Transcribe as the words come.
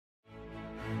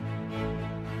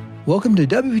Welcome to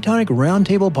WP Tonic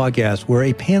Roundtable Podcast, where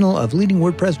a panel of leading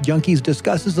WordPress junkies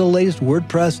discusses the latest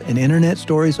WordPress and internet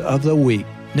stories of the week.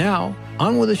 Now,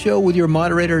 on with the show with your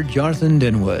moderator, Jonathan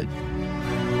Denwood.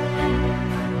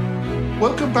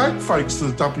 Welcome back, folks,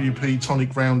 to the WP Tonic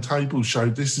Roundtable Show.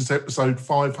 This is episode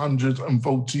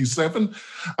 547.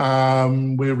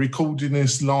 We're recording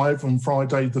this live on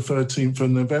Friday, the 13th of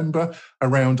November,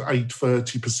 around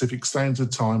 8:30 Pacific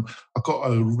Standard Time. I've got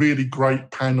a really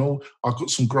great panel. I've got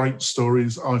some great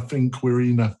stories. I think we're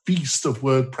in a feast of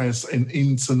WordPress and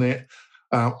internet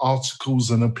articles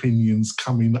and opinions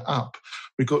coming up.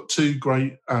 We've got two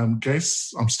great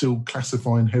guests. I'm still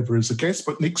classifying Heather as a guest,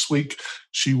 but next week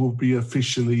she will be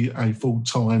officially a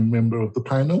full-time member of the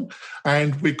panel.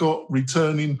 And we've got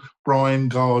returning Brian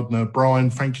Gardner.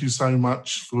 Brian, thank you so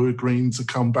much for agreeing to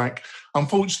come back.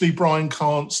 Unfortunately, Brian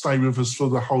can't stay with us for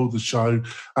the whole of the show.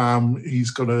 He's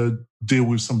got to deal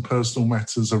with some personal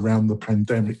matters around the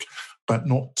pandemic, but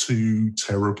not too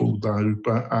terrible though.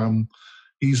 But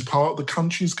he's part of the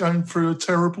country's going through a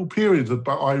terrible period,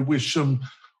 but I wish them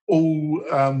all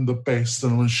the best,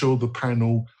 and I'm sure the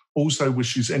panel also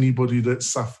wishes anybody that's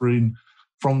suffering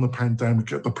from the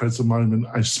pandemic at the present moment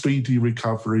a speedy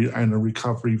recovery and a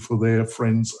recovery for their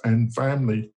friends and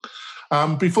family.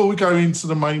 Before we go into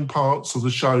the main parts of the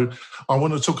show, I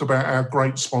want to talk about our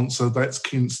great sponsor, that's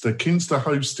Kinsta. Kinsta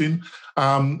Hosting.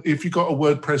 If you've got a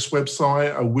WordPress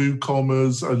website, a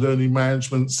WooCommerce, a learning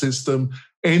management system,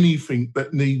 anything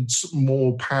that needs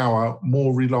more power,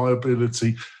 more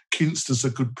reliability, Kinsta's a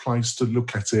good place to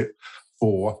look at it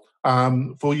for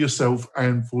yourself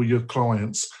and for your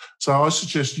clients. So I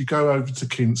suggest you go over to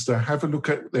Kinsta, have a look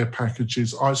at their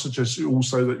packages. I suggest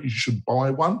also that you should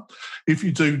buy one. If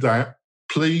you do that,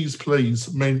 please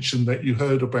mention that you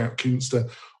heard about Kinsta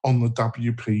on the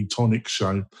WP Tonic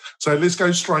show. So let's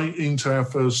go straight into our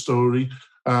first story.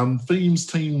 Themes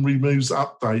team removes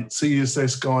update,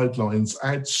 CSS guidelines,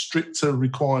 adds stricter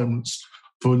requirements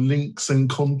for links and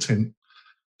content.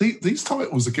 These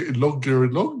titles are getting longer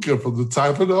and longer from the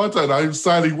tavern. I don't know.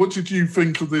 Sally, what did you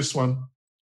think of this one?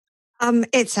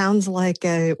 It sounds like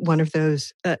one of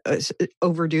those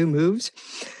overdue moves.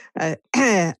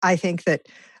 I think that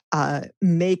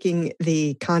making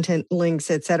the content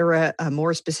links, etc.,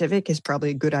 more specific is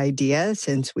probably a good idea,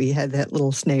 since we had that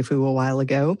little snafu a while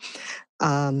ago.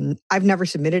 I've never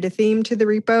submitted a theme to the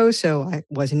repo, so I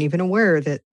wasn't even aware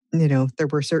that, there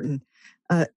were certain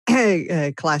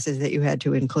classes that you had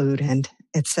to include and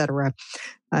etc.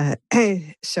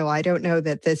 So I don't know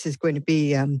that this is going to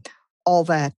be all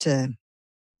that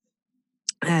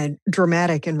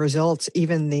dramatic in results.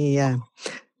 Even the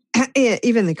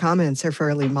comments are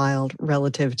fairly mild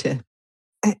relative to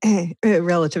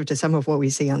some of what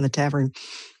we see on the tavern.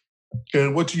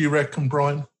 What do you reckon,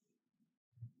 Brian?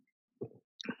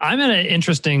 I'm at an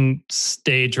interesting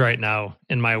stage right now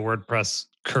in my WordPress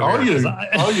career. Are you,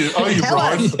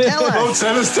 Brian?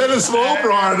 Tell us more,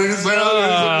 Brian.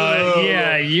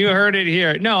 Yeah, you heard it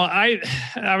here. No, I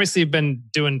obviously been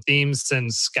doing themes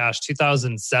since,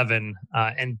 2007.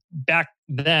 And back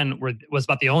then was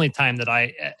about the only time that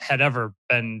I had ever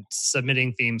been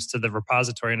submitting themes to the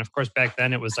repository. And of course, back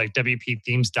then it was like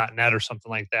wpthemes.net or something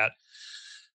like that.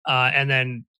 And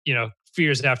then, a few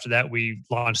years after that, we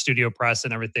launched StudioPress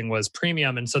and everything was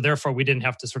premium. And so therefore, we didn't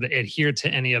have to sort of adhere to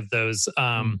any of those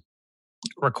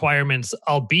requirements,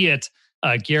 albeit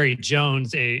Gary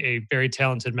Jones, a very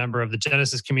talented member of the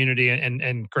Genesis community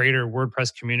and greater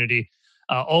WordPress community,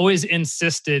 always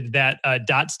insisted that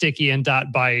 .sticky and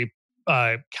 .by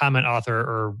comment author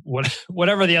or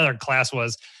whatever the other class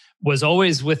was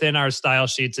always within our style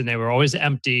sheets, and they were always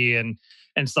empty and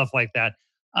stuff like that.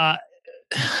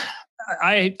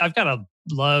 I've got a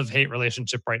love-hate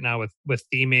relationship right now with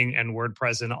theming and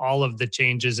WordPress and all of the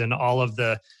changes and all of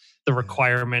the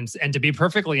requirements. And to be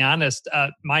perfectly honest,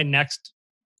 my next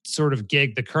sort of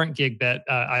gig, the current gig that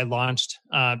I launched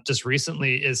just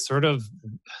recently, is sort of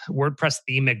WordPress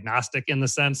theme agnostic in the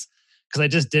sense, because I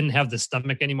just didn't have the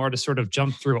stomach anymore to sort of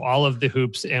jump through all of the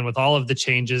hoops and with all of the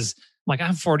changes. I'm like,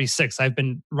 I'm 46. I've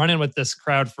been running with this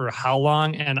crowd for how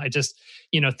long? And I just,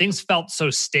 things felt so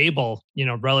stable,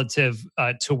 relative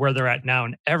to where they're at now,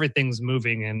 and everything's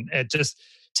moving. And it just,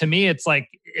 to me, it's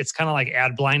kind of like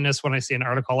ad blindness when I see an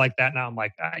article like that. Now I'm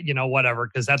like, whatever,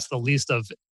 because that's the least of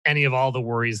any of all the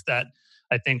worries that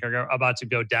I think are about to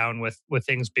go down with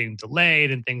things being delayed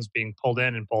and things being pulled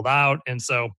in and pulled out. And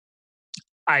so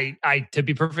I, to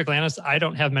be perfectly honest, I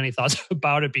don't have many thoughts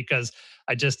about it, because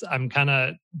I'm kind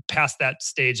of past that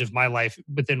stage of my life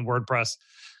within WordPress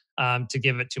to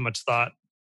give it too much thought.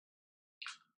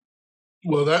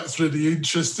 Well, that's really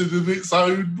interesting in its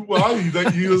own way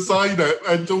that you say that.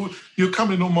 And you're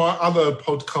coming on my other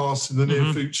podcast in the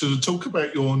near future to talk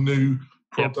about your new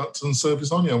product and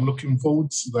service, aren't you? I'm looking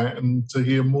forward to that and to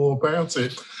hear more about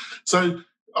it. So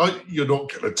you're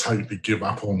not going to totally give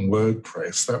up on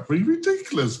WordPress. That'd be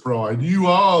ridiculous, Brian. You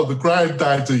are the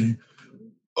granddaddy.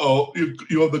 Oh,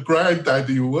 you're the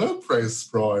granddaddy of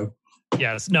WordPress, Brian.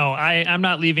 Yes. No, I'm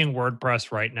not leaving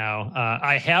WordPress right now.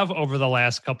 I have over the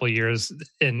last couple of years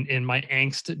in my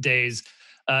angst days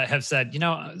have said,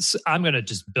 I'm going to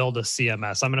just build a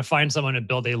CMS. I'm going to find someone to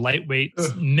build a lightweight,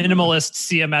 minimalist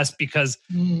CMS because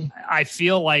I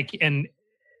feel like, and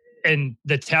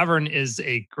the Tavern is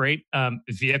a great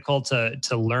vehicle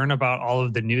to learn about all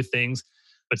of the new things.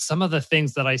 But some of the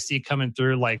things that I see coming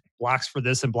through, like blocks for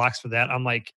this and blocks for that, I'm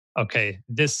like, okay,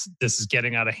 this is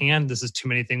getting out of hand. This is too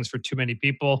many things for too many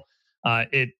people.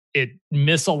 It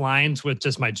misaligns with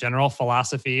just my general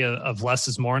philosophy of less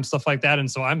is more and stuff like that.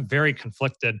 And so I'm very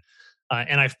conflicted.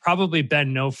 And I've probably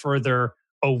been no further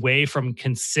away from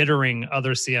considering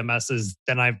other CMSs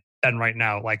than I've been right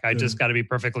now. Like, I just got to be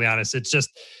perfectly honest. It's just,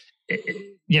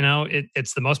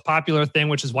 it's the most popular thing,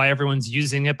 which is why everyone's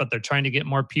using it, but they're trying to get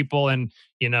more people. And,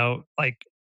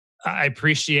 I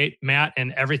appreciate Matt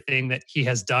and everything that he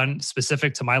has done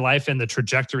specific to my life and the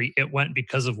trajectory it went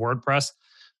because of WordPress.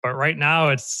 But right now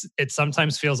it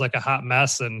sometimes feels like a hot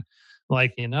mess. And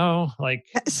sometimes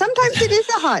it is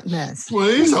a hot mess. Well,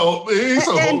 it is a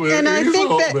hot mess. And I think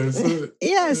that,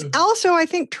 yes. Also, I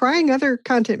think trying other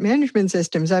content management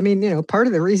systems. I mean, part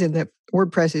of the reason that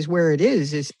WordPress is where it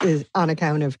is on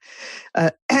account of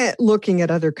looking at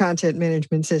other content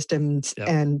management systems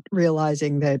and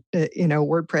realizing that,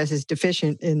 WordPress is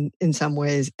deficient in some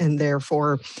ways, and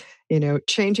therefore,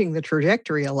 changing the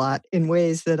trajectory a lot in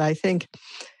ways that I think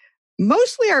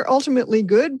mostly are ultimately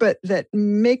good, but that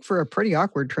make for a pretty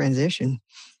awkward transition.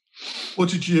 What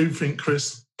did you think,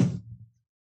 Chris?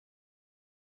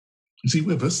 Is he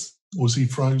with us or is he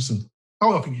frozen?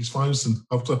 Oh, I think he's frozen.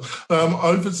 Over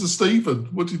to Stephen.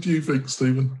 What did you think,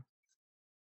 Stephen?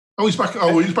 Oh, he's back.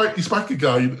 Oh, he's back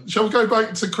again. Shall we go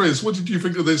back to Chris? What did you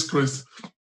think of this, Chris?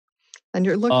 And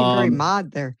you're looking very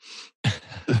mod there.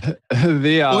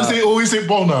 Or is it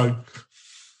Bono?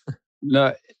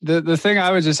 No, the thing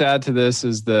I would just add to this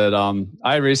is that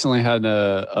I recently had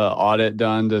an audit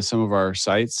done to some of our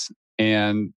sites,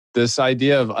 and this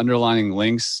idea of underlining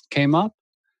links came up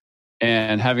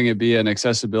and having it be an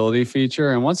accessibility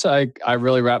feature. And once I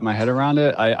really wrapped my head around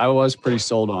it, I was pretty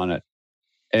sold on it.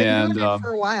 And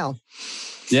for a while.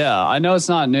 Yeah, I know it's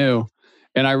not new.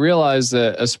 And I realized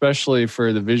that especially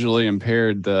for the visually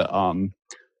impaired, the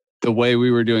way we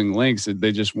were doing links,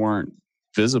 they just weren't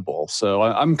visible. So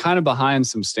I'm kind of behind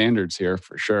some standards here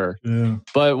for sure. Yeah.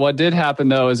 But what did happen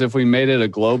though is if we made it a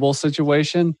global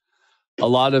situation, a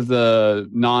lot of the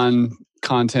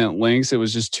non-content links, it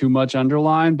was just too much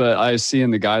underlined. But I see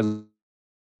in the guidelines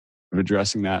of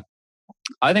addressing that.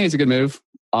 I think it's a good move.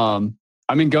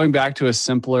 Going back to a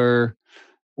simpler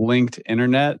linked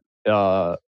internet,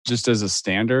 just as a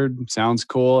standard sounds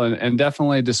cool, and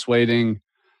definitely dissuading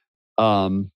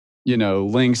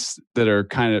links that are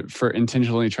kind of for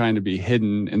intentionally trying to be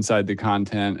hidden inside the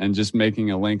content and just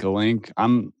making a link.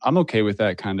 I'm okay with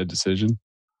that kind of decision.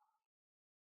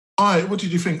 All right, what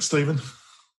did you think, Stephen?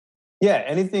 Yeah,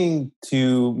 anything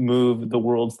to move the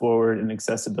world forward in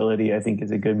accessibility, I think,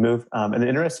 is a good move. And the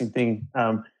interesting thing,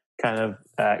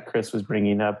 that Chris was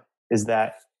bringing up, is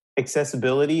that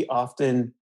accessibility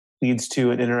often leads to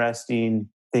an interesting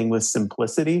thing with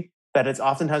simplicity. That it's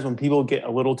oftentimes when people get a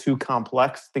little too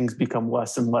complex, things become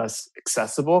less and less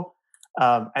accessible.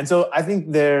 And so I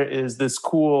think there is this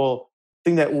cool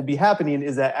thing that will be happening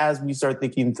is that as we start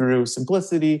thinking through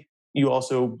simplicity, you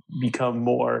also become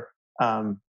more,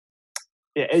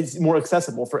 it's more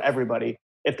accessible for everybody.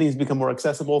 If things become more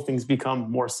accessible, things become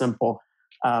more simple.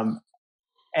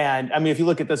 And I mean, if you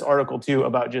look at this article too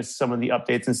about just some of the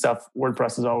updates and stuff,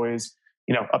 WordPress is always,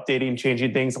 updating,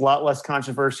 changing things, a lot less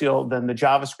controversial than the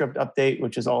JavaScript update,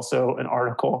 which is also an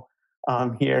article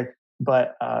here.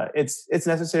 But it's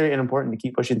necessary and important to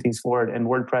keep pushing things forward. And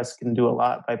WordPress can do a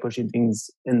lot by pushing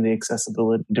things in the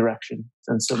accessibility direction,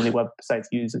 since so many websites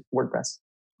use WordPress.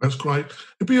 That's great.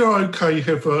 It'd be okay,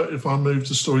 Heather, if I move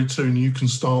to story 2 and you can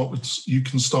start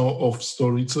off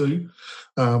story 2.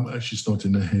 She's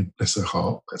nodding her head, bless her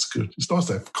heart. That's good. It's nice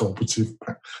to have cooperative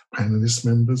panelist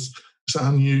members. It's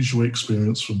an unusual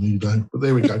experience for me, though. But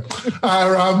there we go.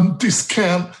 Our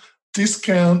discount,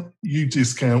 you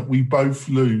discount, we both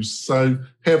lose. So,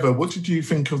 Heather, what did you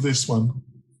think of this one?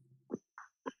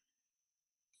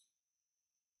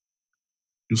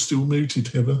 You're still muted,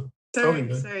 Heather.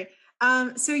 Sorry.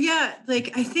 So yeah,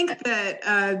 like I think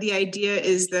that the idea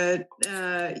is that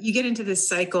you get into this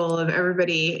cycle of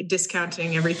everybody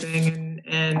discounting everything,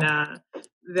 and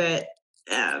that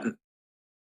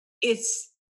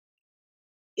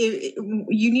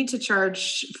you need to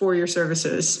charge for your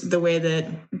services the way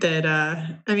that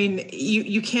I mean,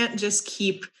 you can't just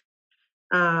keep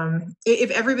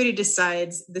if everybody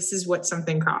decides this is what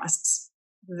something costs,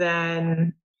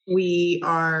 then we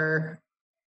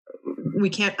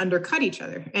can't undercut each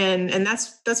other, and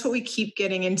that's what we keep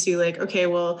getting into. Like, okay,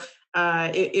 well,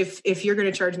 if you're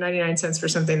going to charge 99 cents for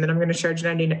something, then I'm going to charge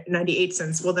 98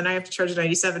 cents. Well, then I have to charge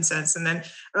 97 cents, and then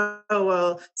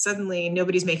well, suddenly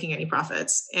nobody's making any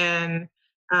profits. And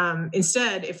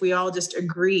instead, if we all just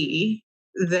agree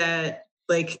that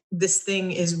like this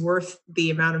thing is worth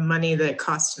the amount of money that it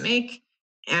costs to make,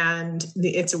 and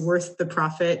it's worth the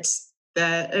profit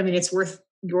it's worth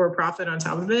your profit on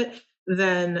top of it,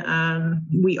 then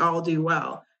we all do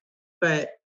well.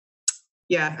 But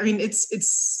yeah, I mean, it's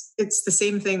the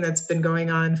same thing that's been going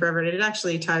on forever. And it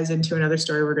actually ties into another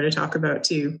story we're going to talk about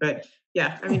too. But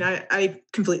yeah, I mean, I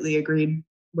completely agreed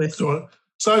with.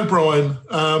 So Brian,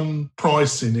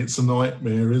 pricing, it's a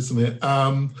nightmare, isn't it?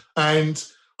 And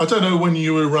I don't know, when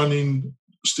you were running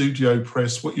Studio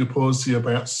Press, what your policy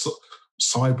about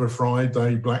Cyber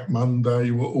Friday, Black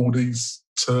Monday, all these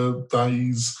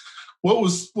days. What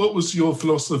was your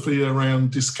philosophy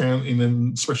around discounting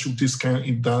and special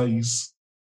discounting days?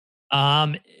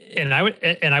 And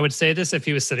I would say this if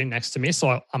he was sitting next to me,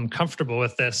 so I'm comfortable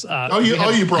with this. Are you,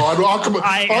 Brian?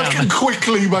 I can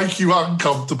quickly make you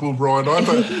uncomfortable, Brian.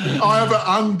 I have an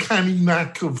uncanny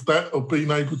knack of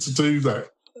being able to do that.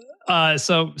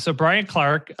 So Brian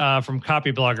Clark from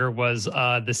Copyblogger was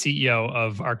the CEO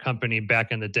of our company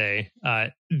back in the day.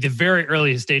 The very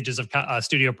early stages of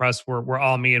Studio Press were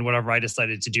all me and whatever I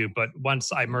decided to do. But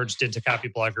once I merged into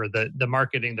Copyblogger, the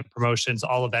marketing, the promotions,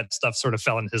 all of that stuff sort of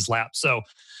fell in his lap. So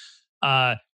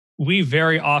we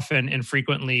very often and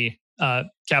frequently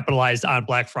capitalized on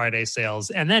Black Friday sales.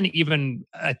 And then even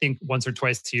I think once or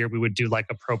twice a year, we would do like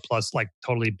a Pro Plus, like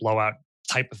totally blowout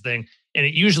type of thing. And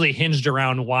it usually hinged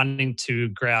around wanting to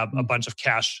grab a bunch of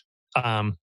cash,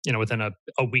 within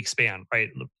a week span, right?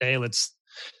 Hey, let's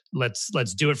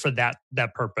do it for that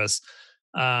purpose.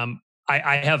 I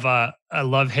have a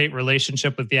love-hate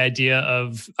relationship with the idea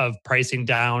of pricing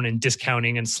down and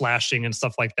discounting and slashing and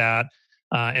stuff like that.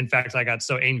 In fact, I got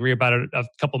so angry about it a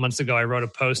couple months ago. I wrote a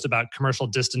post about commercial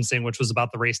distancing, which was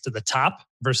about the race to the top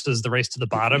versus the race to the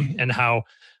bottom, and how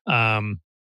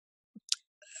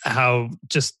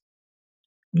just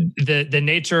the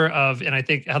nature of, and I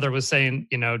think Heather was saying,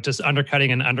 just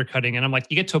undercutting. And I'm like,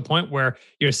 you get to a point where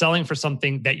you're selling for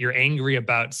something that you're angry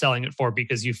about selling it for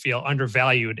because you feel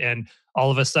undervalued. And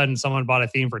all of a sudden someone bought a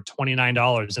theme for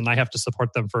 $29 and I have to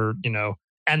support them for,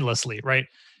 endlessly. Right.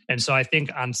 And so I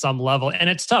think on some level, and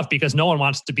it's tough because no one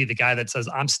wants to be the guy that says,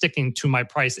 I'm sticking to my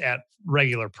price at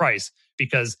regular price,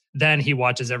 because then he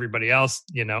watches everybody else,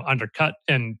 undercut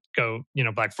and go,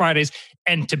 Black Fridays.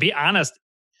 And to be honest,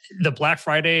 the Black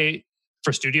Friday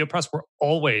for Studio Press were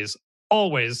always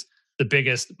the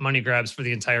biggest money grabs for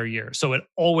the entire year. So it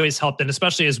always helped. And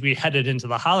especially as we headed into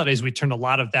the holidays, we turned a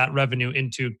lot of that revenue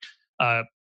into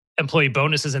employee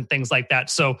bonuses and things like that.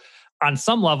 So on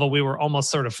some level, we were almost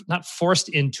sort of not forced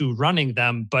into running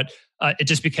them, but it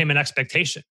just became an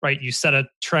expectation, right? You set a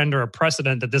trend or a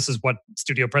precedent that this is what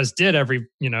Studio Press did every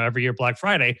year Black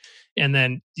Friday. And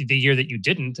then the year that you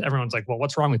didn't, everyone's like, well,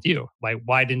 what's wrong with you?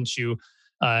 Why didn't you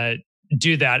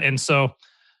do that? And so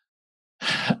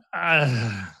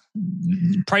pricing.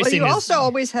 Well, you also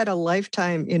always had a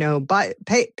lifetime,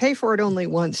 pay for it only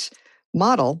once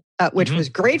model, which was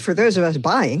great for those of us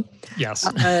buying. Yes.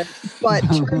 But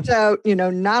turns out,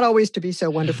 not always to be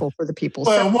so wonderful for the people.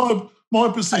 Well, my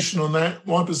position on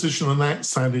that,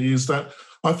 Sally, is that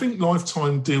I think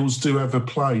lifetime deals do have a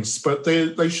place, but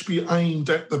they should be aimed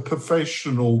at the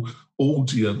professional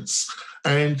audience.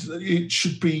 And it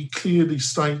should be clearly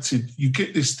stated, you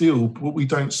get this deal, but we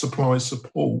don't supply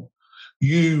support.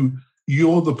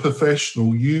 You're the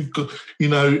professional. You've got,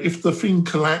 if the thing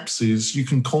collapses, you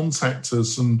can contact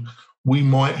us and we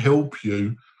might help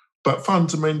you. But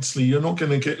fundamentally, you're not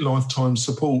going to get lifetime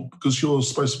support because you're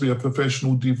supposed to be a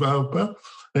professional developer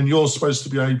and you're supposed to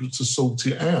be able to sort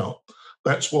it out.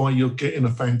 That's why you're getting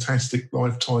a fantastic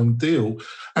lifetime deal.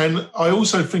 And I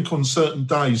also think on certain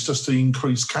days, just to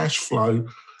increase cash flow,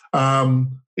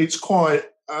 it's quite,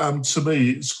 to me,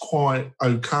 it's quite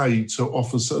okay to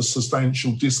offer a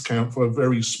substantial discount for a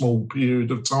very small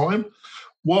period of time.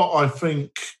 What I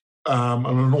think, and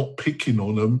I'm not picking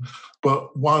on them,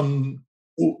 but one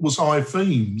was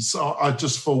iThemes. I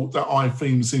just thought that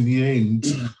iThemes in the end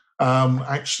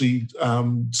actually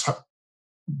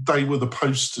they were the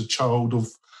poster child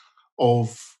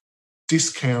of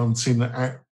discounting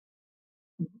at,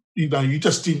 you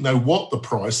just didn't know what the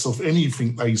price of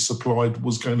anything they supplied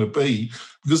was going to be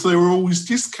because they were always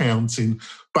discounting.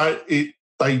 But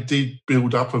they did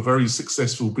build up a very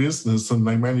successful business and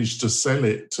they managed to sell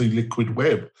it to Liquid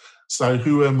Web. So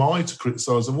who am I to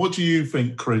criticise? And what do you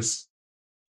think, Chris?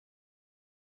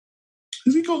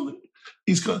 Has he gone?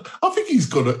 I think he's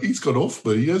got off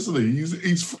me, hasn't he?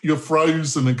 You're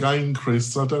frozen again,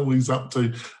 Chris. I don't know what he's up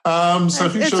to.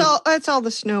 It's all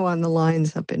the snow on the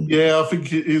lines up in. Yeah, I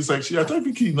think it is actually. I don't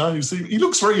think he knows. He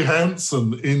looks very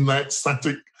handsome in that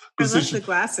static position. I love the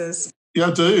glasses. Yeah,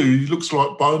 I do. He looks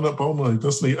like Bono,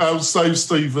 doesn't he? So,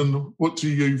 Stephen, what do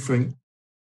you think?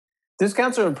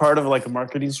 Discounts are a part of like a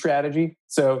marketing strategy.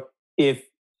 So if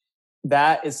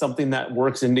that is something that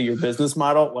works into your business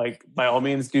model, like by all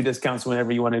means do discounts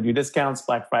whenever you want to do discounts.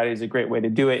 Black Friday is a great way to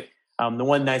do it. The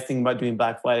one nice thing about doing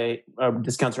Black Friday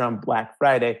discounts around Black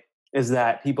Friday is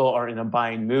that people are in a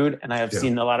buying mood. And I have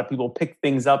seen a lot of people pick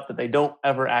things up that they don't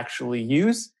ever actually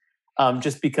use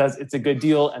just because it's a good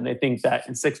deal. And they think that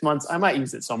in 6 months, I might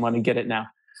use it. So I'm going to get it now.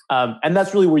 And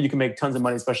that's really where you can make tons of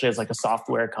money, especially as like a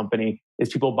software company, is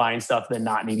people buying stuff and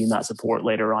not needing that support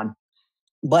later on.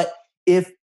 But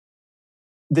if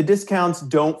the discounts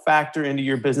don't factor into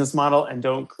your business model and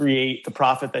don't create the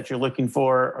profit that you're looking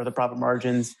for or the profit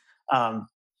margins,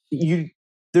 it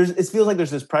feels like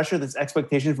there's this pressure, this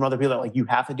expectation from other people that like you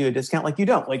have to do a discount. Like you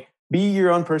don't. Like be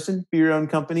your own person, be your own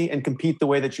company, and compete the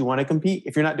way that you want to compete.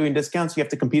 If you're not doing discounts, you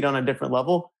have to compete on a different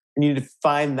level. You need to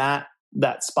find that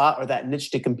spot or that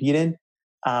niche to compete in.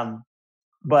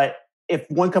 But if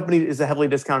one company is a heavily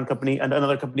discounted company and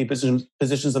another company positions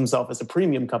themselves as a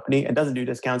premium company and doesn't do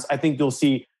discounts, I think you'll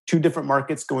see two different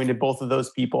markets going to both of those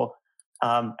people.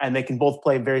 And they can both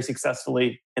play very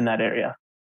successfully in that area.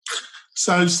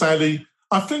 So, Sally,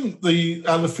 I think the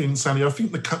other thing, Sally, I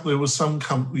think there were some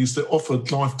companies that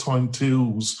offered lifetime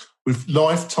deals with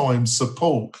lifetime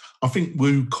support. I think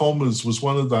WooCommerce was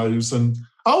one of those. And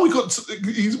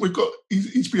he's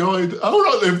behind. Oh,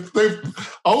 right,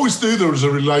 I always knew there was a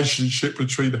relationship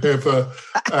between Heather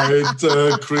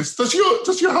and Chris. Does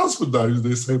your husband know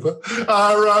this, Heather?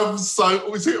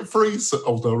 So is it a free?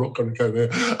 Oh no, I'm not going to go there.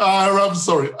 I'm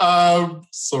sorry.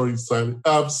 Sorry, Sally.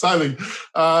 Sally.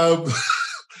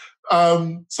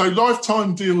 So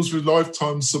lifetime deals with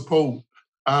lifetime support.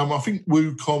 I think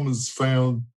WooCommerce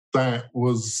found that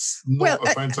was not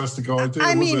a fantastic idea.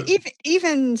 I mean,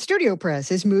 even Studio Press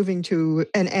is moving to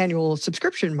an annual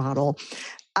subscription model.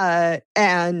 I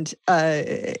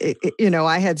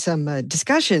had some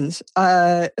discussions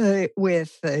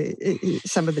with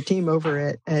some of the team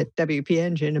over at WP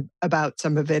Engine about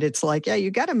some of it. It's like, you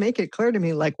got to make it clear to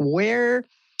me, like, where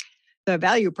the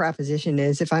value proposition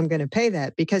is if I'm going to pay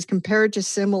that. Because compared to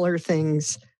similar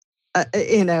things,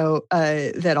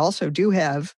 that also do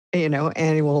have,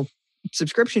 annual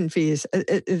subscription fees,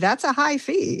 that's a high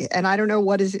fee. And I don't know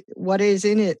what is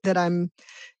in it that I'm,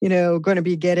 going to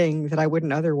be getting that I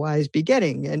wouldn't otherwise be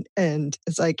getting. And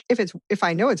it's like, if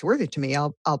I know it's worth it to me,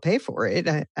 I'll pay for it.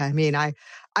 I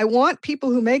want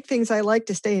people who make things I like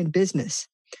to stay in business.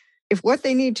 If what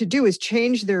they need to do is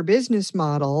change their business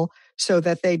model so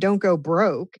that they don't go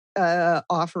broke,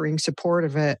 offering support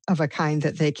of a kind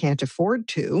that they can't afford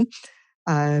to,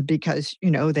 because,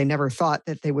 they never thought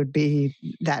that they would be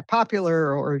that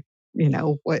popular or,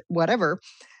 whatever,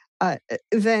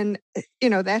 then,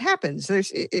 that happens.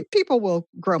 People will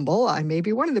grumble. I may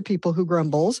be one of the people who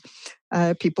grumbles.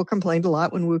 People complained a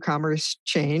lot when WooCommerce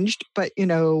changed. But,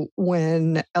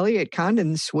 when Elliott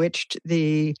Condon switched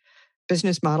the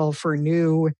business model for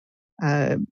new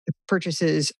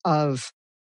purchases of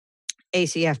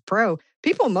ACF Pro,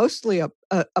 people mostly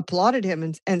applauded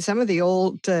him, and some of the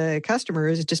old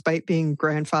customers, despite being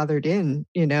grandfathered in,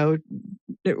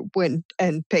 went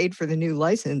and paid for the new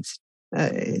license. I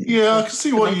can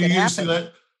see why you're using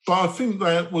that, but I think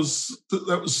that was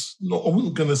not. I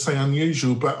wasn't going to say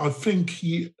unusual, but I think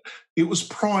it was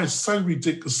priced so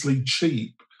ridiculously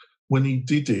cheap when he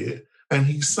did it. And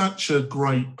he's such a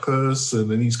great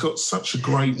person, and he's got such a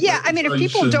great reputation. I mean, if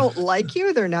people don't like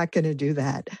you, they're not going to do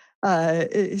that.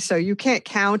 So you can't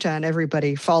count on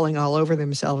everybody falling all over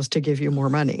themselves to give you more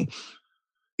money.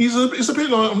 It's a bit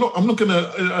like I'm not going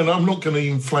to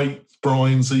inflate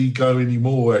Brian's ego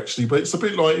anymore, actually. But it's a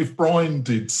bit like if Brian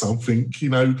did something,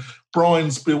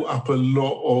 Brian's built up a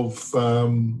lot of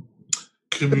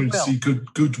community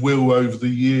goodwill over the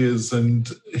years, and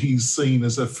he's seen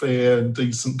as a fair and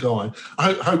decent guy.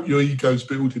 I hope your ego's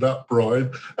building up,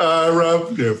 Brian.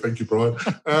 Yeah, thank you, Brian.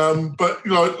 But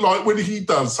like when he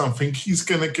does something, he's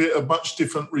going to get a much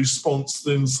different response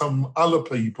than some other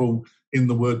people in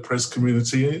the WordPress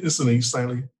community, isn't he,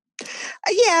 Sally?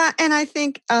 Yeah, and I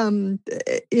think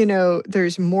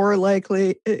there's more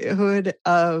likelihood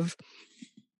of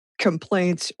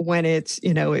complaints when it's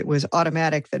it was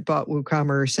Automattic that bought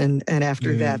WooCommerce, and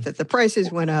after that the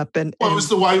prices went up, and it was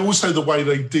the way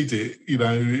they did it.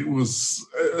 It was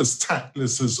as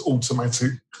tactless as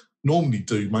Automattic normally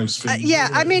do most things.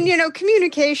 I mean,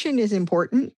 communication is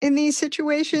important in these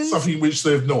situations. Something which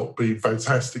they've not been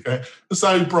fantastic at.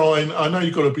 So, Brian, I know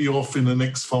you've got to be off in the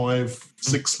next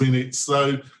 5-6 minutes.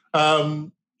 So,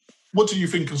 what do you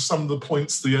think of some of the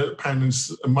points the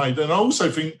panelists have made? And I also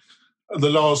think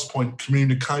the last point,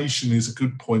 communication, is a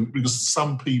good point, because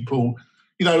some people,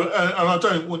 and I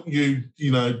don't want you,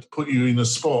 to put you in a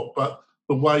spot, but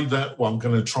the way that, I'm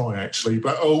going to try actually,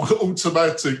 but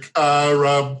Automattic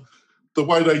are, the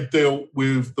way they dealt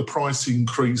with the price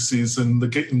increases and the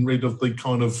getting rid of the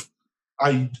kind of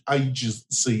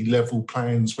agency level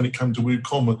plans when it came to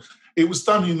WooCommerce, it was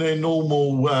done in their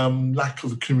normal lack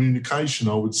of communication,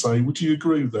 I would say. Would you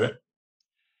agree with that?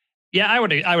 Yeah, I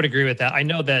would agree with that. I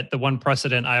know that the one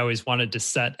precedent I always wanted to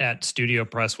set at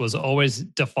StudioPress was always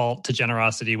default to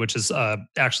generosity, which is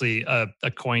actually a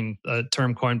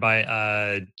term coined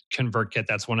by ConvertKit.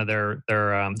 That's one of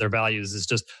their values, is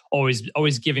just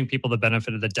always giving people the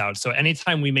benefit of the doubt. So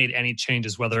anytime we made any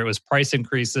changes, whether it was price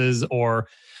increases or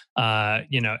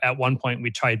at one point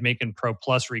we tried making Pro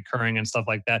Plus recurring and stuff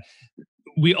like that,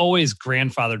 we always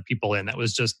grandfathered people in. That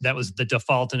was the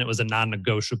default, and it was a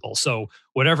non-negotiable. So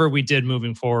whatever we did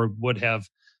moving forward would have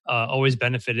always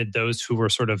benefited those who were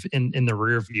sort of in the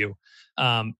rear view.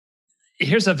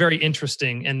 Here's a very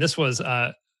interesting, and this was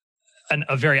a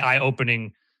very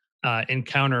eye-opening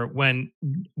encounter when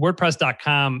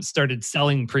WordPress.com started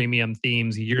selling premium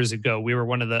themes years ago. We were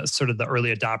one of the sort of the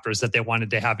early adopters that they wanted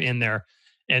to have in there.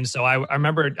 And so I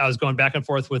remember I was going back and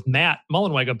forth with Matt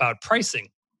Mullenweg about pricing.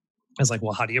 I was like,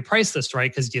 well, how do you price this, right?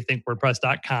 Because you think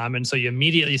WordPress.com. And so you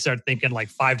immediately start thinking like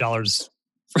 $5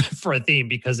 for a theme,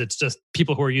 because it's just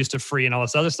people who are used to free and all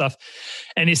this other stuff.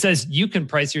 And he says, you can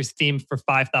price your theme for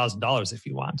 $5,000 if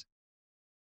you want.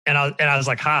 And I was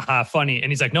like, ha, funny. And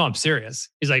he's like, no, I'm serious.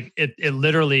 He's like, it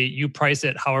literally, you price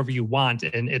it however you want,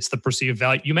 and it's the perceived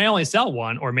value. You may only sell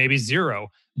one or maybe zero,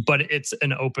 but it's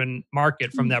an open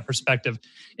market from that perspective.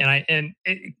 And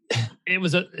it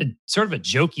was a sort of a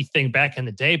jokey thing back in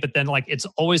the day, but then like it's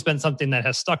always been something that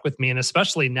has stuck with me. And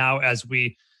especially now as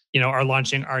we, are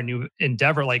launching our new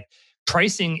endeavor, like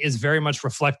pricing is very much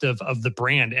reflective of the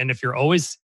brand. And if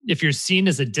you're seen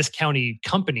as a discounty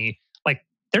company, like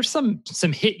there's some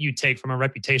hit you take from a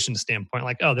reputation standpoint,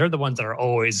 like, oh, they're the ones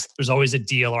that there's always a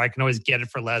deal, or I can always get it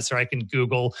for less, or I can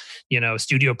Google,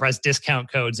 StudioPress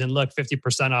discount codes and look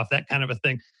 50% off, that kind of a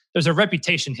thing. There's a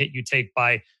reputation hit you take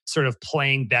by sort of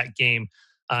playing that game.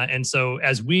 And so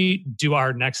as we do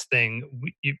our next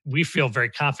thing, we feel very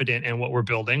confident in what we're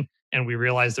building, and we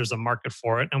realize there's a market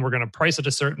for it, and we're going to price it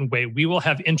a certain way. We will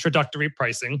have introductory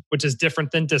pricing, which is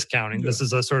different than discounting. Yeah. This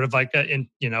is a sort of like a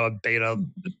beta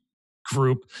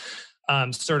group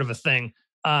sort of a thing.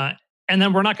 And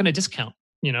then we're not going to discount,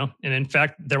 and in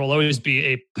fact, there will always be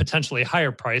a potentially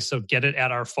higher price. So get it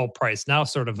at our full price now,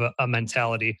 sort of a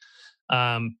mentality.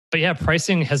 But yeah,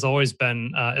 pricing has always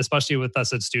been, especially with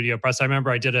us at StudioPress. I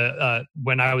remember I did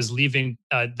when I was leaving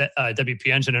WP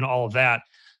Engine and all of that,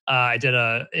 I did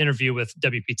an interview with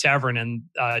WP Tavern, and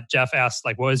Jeff asked,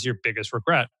 like, what is your biggest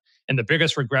regret? And the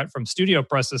biggest regret from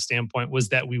StudioPress's standpoint was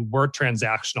that we were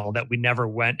transactional, that we never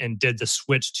went and did the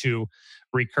switch to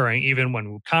recurring. Even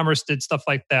when WooCommerce did stuff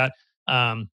like that,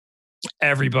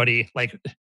 everybody, like,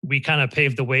 we kind of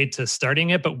paved the way to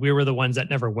starting it, but we were the ones that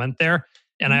never went there.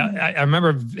 And I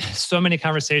remember so many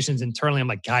conversations internally. I'm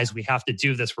like, guys, we have to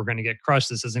do this. We're going to get crushed.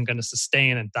 This isn't going to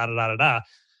sustain, and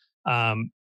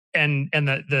And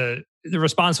the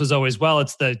response was always, well,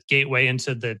 it's the gateway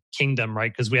into the kingdom,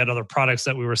 right? Because we had other products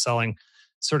that we were selling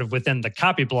sort of within the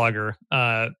Copyblogger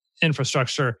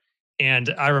infrastructure.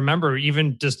 And I remember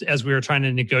even just as we were trying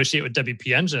to negotiate with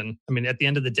WP Engine, I mean, at the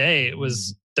end of the day, it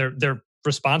was their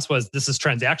response was, this is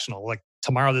transactional. Like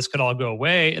tomorrow, this could all go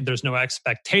away. And there's no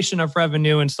expectation of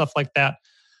revenue and stuff like that.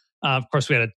 Of course,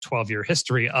 we had a 12-year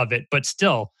history of it, but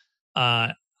still,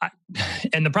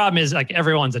 and the problem is, like,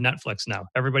 everyone's a Netflix now.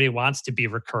 Everybody wants to be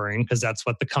recurring because that's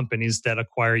what the companies that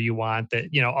acquire you want,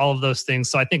 that, all of those things.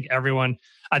 So I think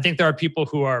there are people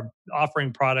who are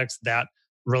offering products that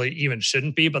really even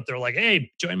shouldn't be, but they're like,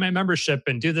 hey, join my membership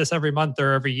and do this every month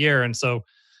or every year. And so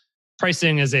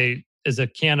pricing is a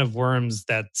can of worms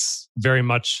that's very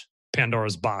much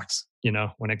Pandora's box,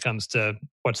 when it comes to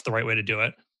what's the right way to do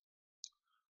it.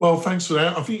 Well, thanks for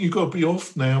that. I think you've got to be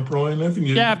off now, Brian, haven't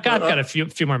you? Yeah, I've got a few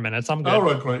more minutes. I'm good. All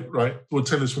right, great. Well,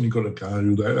 tell us when you've got to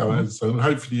go. So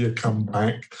hopefully you come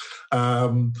back.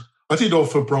 I did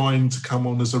offer Brian to come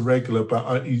on as a regular,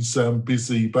 but he's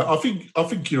busy. But I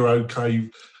think you're okay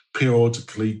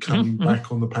periodically coming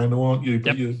back on the panel, aren't you?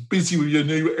 But you're busy with your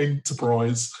new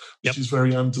enterprise, which is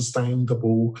very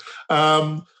understandable.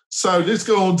 So let's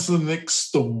go on to the next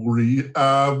story,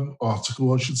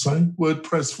 article, I should say.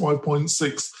 WordPress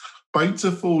 5.6 beta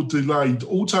 4 delayed,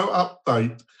 auto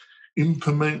update,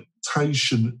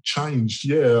 implementation changed.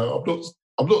 Yeah,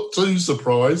 I'm not too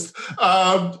surprised.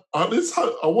 I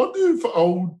wonder if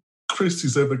old Chris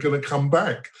is ever going to come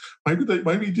back. Maybe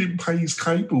he didn't pay his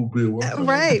cable bill.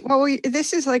 Right. Well,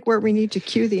 this is like where we need to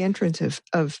cue the entrance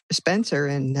of Spencer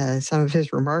and some of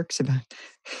his remarks about.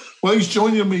 Well, he's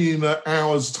joining me in an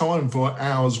hour's time for an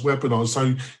hour's webinar,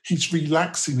 so he's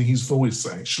relaxing his voice,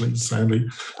 actually, Sally,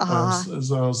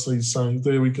 as I'll say. So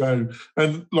there we go.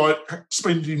 And like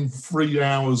spending 3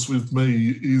 hours with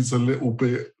me is a little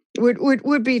bit.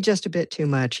 Would be just a bit too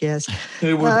much, yes.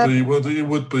 It would be,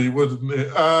 wouldn't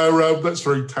it? That's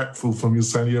very tactful from you,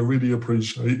 Sally. I really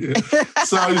appreciate it.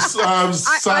 So,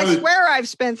 I swear I've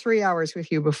spent 3 hours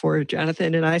with you before,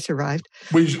 Jonathan, and I survived.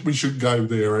 We should go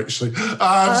there, actually.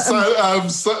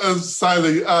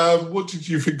 Sally, what did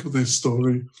you think of this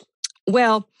story?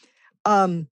 Well,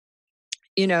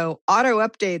 auto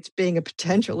updates being a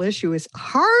potential issue is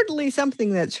hardly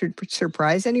something that should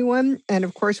surprise anyone. And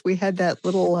of course, we had that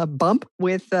little bump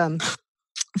with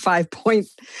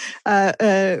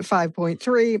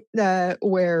 5.3,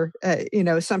 where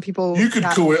some people. You could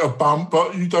call it a bump,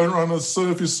 but you don't run a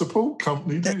service support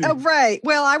company, do you? Right.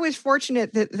 Well, I was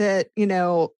fortunate that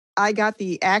I got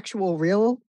the actual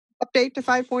real update to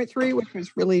 5.3, which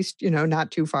was released,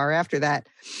 not too far after that.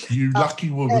 You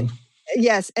lucky woman.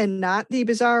 Yes, and not the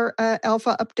bizarre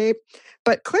alpha update.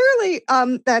 But clearly,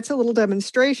 that's a little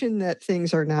demonstration that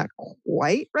things are not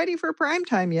quite ready for prime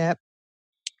time yet.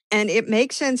 And it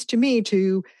makes sense to me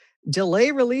to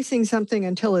delay releasing something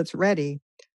until it's ready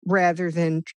rather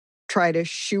than try to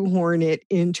shoehorn it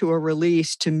into a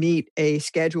release to meet a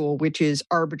schedule which is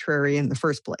arbitrary in the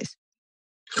first place.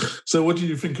 So what do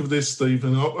you think of this,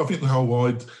 Stephen? I think the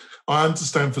whole I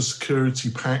understand for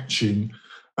security patching,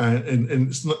 and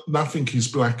it's nothing is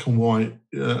black and white.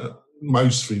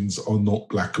 Most things are not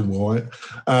black and white.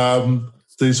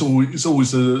 It's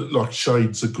always like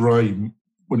shades of grey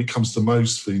when it comes to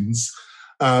most things.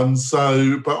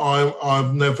 But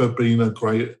I've never been a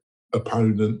great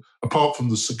opponent, apart from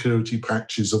the security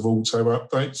patches, of auto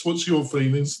updates. What's your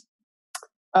feelings?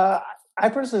 I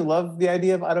personally love the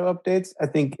idea of auto updates. I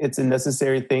think it's a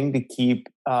necessary thing to keep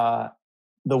the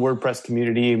WordPress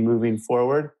community moving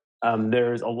forward.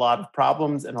 There's a lot of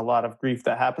problems and a lot of grief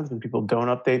that happens when people don't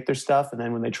update their stuff. And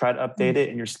then when they try to update it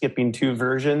and you're skipping 2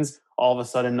 versions, all of a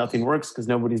sudden nothing works because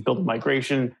nobody's built a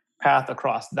migration path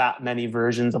across that many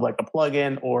versions of like a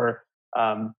plugin or,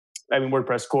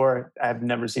 WordPress core. I've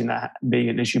never seen that being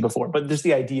an issue before. But just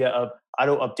the idea of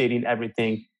auto updating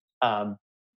everything, I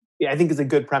think is a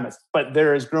good premise. But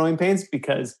there is growing pains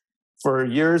because for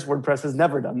years, WordPress has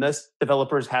never done this.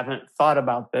 Developers haven't thought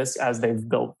about this as they've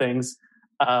built things.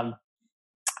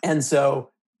 And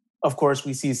so, of course,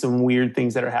 we see some weird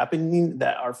things that are happening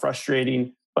that are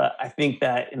frustrating. But I think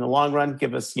that in the long run,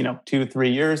 give us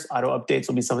 2-3 years, auto updates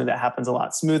will be something that happens a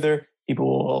lot smoother. People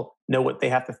will know what they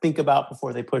have to think about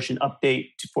before they push an update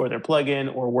for their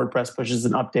plugin, or WordPress pushes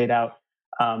an update out.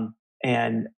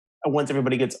 And once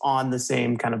everybody gets on the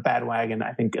same kind of bandwagon,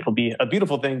 I think it'll be a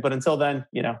beautiful thing. But until then,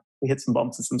 we hit some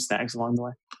bumps and some snags along the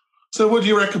way. So what do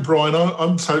you reckon, Brian?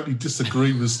 I'm totally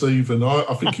disagree with Stephen.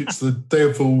 I think it's the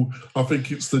devil. I think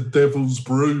it's the devil's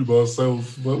brew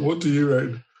myself. But what do you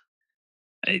reckon?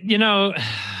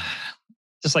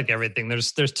 Just like everything,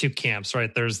 there's 2 camps,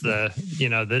 right? There's the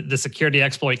security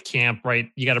exploit camp, right?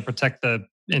 You got to protect the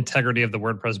integrity of the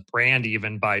WordPress brand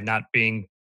even by not being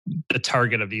the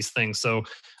target of these things. So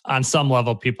on some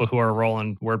level, people who are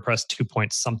rolling WordPress 2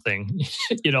 point something,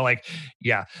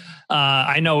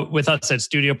 I know with us at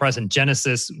StudioPress and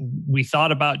Genesis, we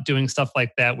thought about doing stuff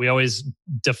like that. We always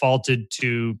defaulted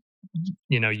to,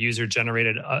 user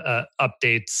generated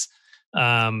updates.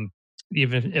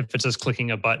 Even if it's just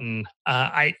clicking a button.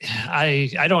 I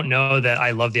don't know that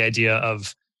I love the idea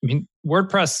of,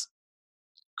 WordPress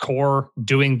core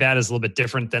doing that is a little bit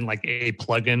different than like a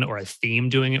plugin or a theme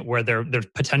doing it, where there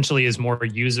potentially is more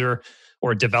user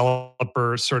or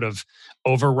developer sort of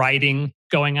overriding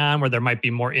going on, where there might be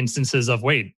more instances of,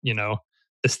 wait,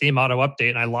 this theme auto update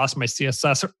and I lost my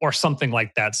CSS or something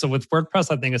like that. So with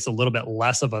WordPress, I think it's a little bit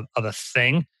less of a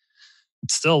thing.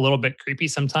 It's still a little bit creepy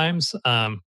sometimes.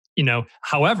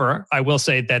 However, I will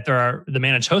say that the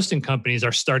managed hosting companies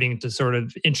are starting to sort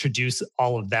of introduce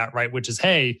all of that, right? Which is,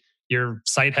 hey, your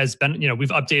site has been, we've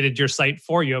updated your site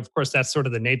for you. Of course, that's sort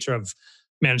of the nature of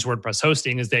managed WordPress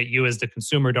hosting, is that you as the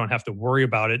consumer don't have to worry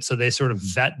about it. So they sort of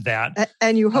vet that.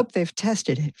 And you hope they've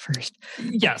tested it first.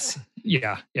 Yes.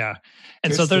 Yeah.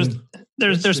 And so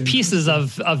there's pieces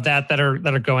of that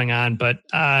are going on. But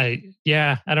I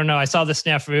don't know. I saw the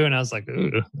snafu and I was like,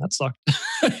 ooh, that sucked.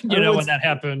 When that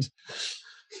happened.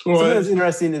 Something that's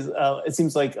interesting is it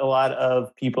seems like a lot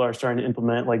of people are starting to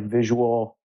implement like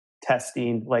visual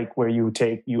testing, like where you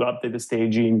update the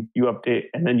staging, you update,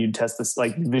 and then you test this,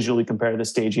 like visually compare the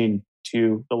staging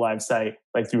to the live site,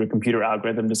 like through a computer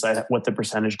algorithm, decide what the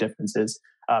percentage difference is.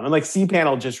 And like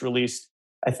cPanel just released,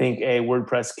 I think, a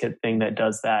WordPress kit thing that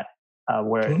does that,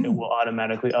 where it will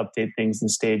automatically update things in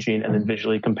staging and then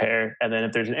visually compare. And then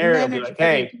if there's an error, it'll be like,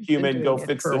 hey, human, go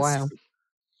fix this.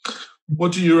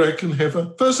 What do you reckon,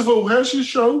 Heather? First of all, how's your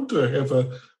shoulder,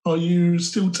 Heather? Are you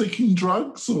still taking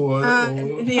drugs or?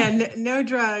 No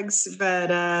drugs, but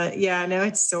no,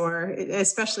 it's sore,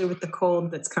 especially with the cold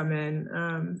that's come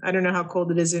in. I don't know how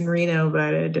cold it is in Reno,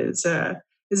 but it is.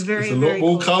 It's very, it's a lot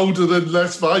more colder than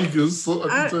Las Vegas.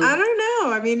 I don't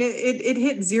know. I mean, it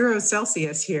hit 0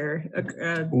 Celsius here.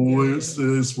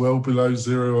 It's well below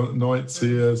 0 at nights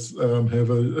here,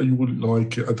 Heather. You wouldn't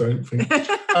like it, I don't think.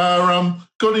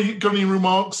 Got any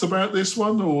remarks about this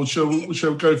one, or shall we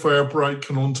go for our break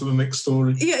and on to the next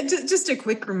story? Yeah, just a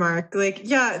quick remark.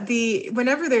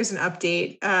 Whenever there's an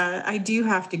update, I do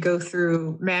have to go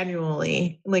through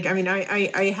manually. Like, I mean,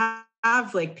 I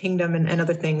have like Pingdom and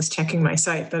other things checking my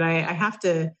site, but I have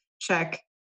to check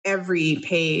every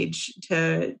page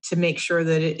to make sure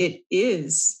that it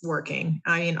is working.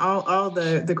 I mean, all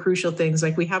the crucial things,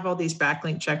 like we have all these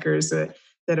backlink checkers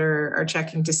that are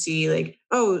checking to see, like,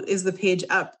 oh, is the page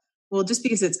up? Well, just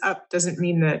because it's up doesn't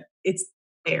mean that it's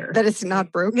there. That it's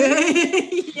not broken?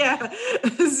 Yeah.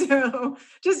 So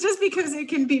just because it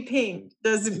can be pinged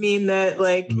doesn't mean that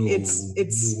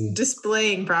it's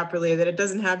displaying properly, that it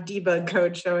doesn't have debug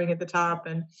code showing at the top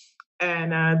and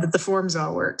that the forms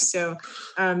all work. So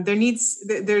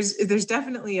there's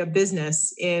definitely a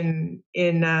business in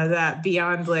that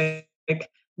beyond like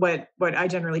what I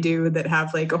generally do, that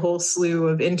have like a whole slew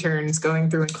of interns going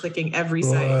through and clicking every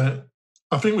site.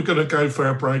 I think we're going to go for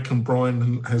our break, and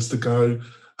Brian has to go.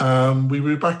 We'll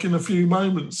be back in a few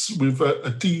moments with a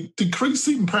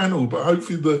decreasing panel, but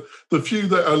hopefully the few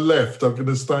that are left are going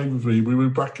to stay with me. We'll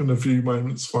be back in a few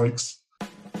moments, folks.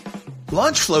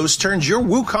 LaunchFlows turns your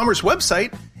WooCommerce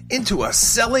website into a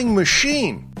selling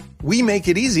machine. We make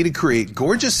it easy to create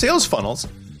gorgeous sales funnels,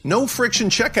 no friction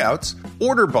checkouts,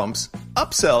 order bumps,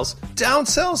 upsells,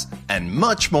 downsells, and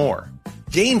much more.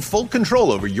 Gain full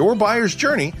control over your buyer's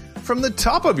journey from the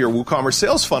top of your WooCommerce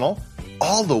sales funnel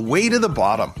all the way to the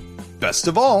bottom. Best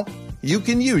of all, you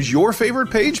can use your favorite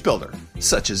page builder,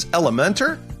 such as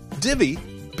Elementor, Divi,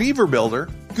 Beaver Builder,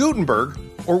 Gutenberg,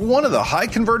 or one of the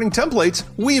high-converting templates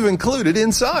we've included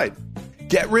inside.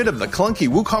 Get rid of the clunky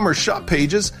WooCommerce shop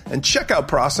pages and checkout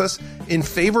process in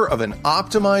favor of an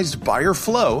optimized buyer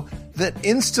flow that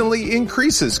instantly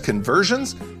increases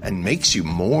conversions and makes you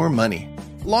more money.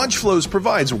 LaunchFlows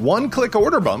provides one-click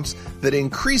order bumps that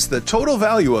increase the total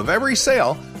value of every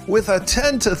sale with a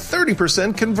 10 to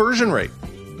 30% conversion rate.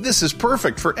 This is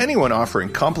perfect for anyone offering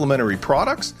complimentary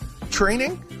products,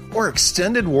 training, or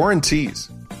extended warranties.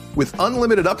 With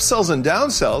unlimited upsells and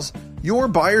downsells, your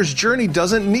buyer's journey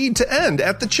doesn't need to end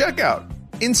at the checkout.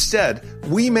 Instead,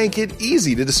 we make it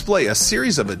easy to display a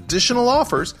series of additional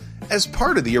offers as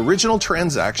part of the original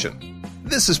transaction.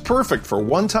 This is perfect for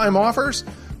one-time offers,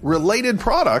 related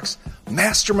products,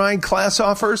 mastermind class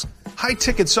offers,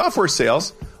 high-ticket software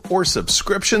sales, or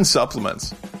subscription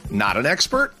supplements. Not an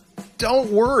expert?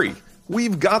 Don't worry.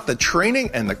 We've got the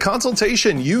training and the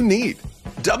consultation you need.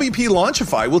 WP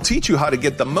Launchify will teach you how to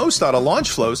get the most out of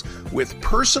LaunchFlows with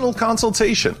personal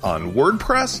consultation on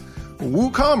WordPress,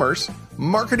 WooCommerce,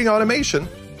 marketing automation,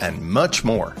 and much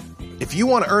more. If you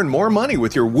want to earn more money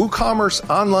with your WooCommerce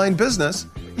online business,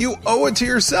 you owe it to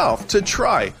yourself to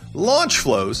try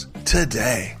LaunchFlows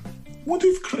today. What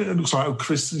if it looks like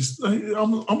Chris is?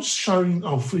 I'm showing.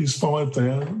 Oh, he's 5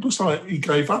 there. It looks like he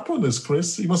gave up on us,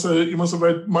 Chris. He must have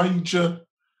had major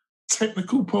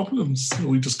technical problems,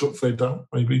 or he just got fed up,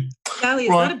 maybe. Sally, is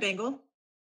that a Bengal?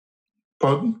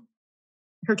 Pardon?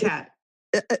 Her cat.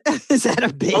 Is that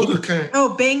a bang? Oh, okay.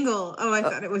 Oh, bangle. Oh, I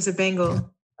thought it was a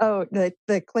bangle. Oh,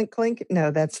 the clink clink.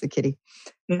 No, that's the kitty.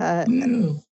 Yeah.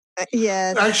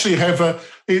 Yes. Actually, Heather,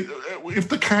 if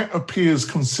the cat appears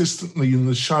consistently in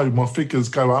the show, my figures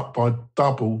go up by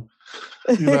double.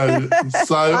 You know,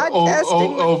 so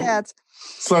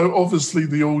obviously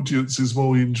the audience is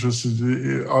more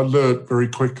interested. I learned very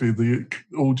quickly the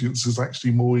audience is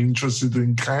actually more interested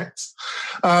in cats.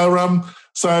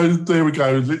 So there we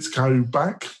go. Let's go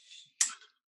back.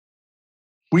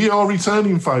 We are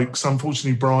returning, folks.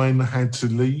 Unfortunately, Brian had to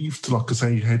leave. Like I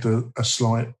say, he had a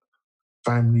slight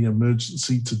family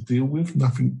emergency to deal with.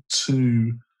 Nothing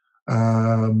too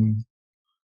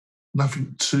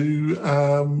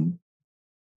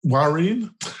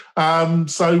worrying.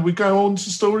 So we go on to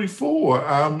story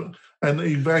 4. And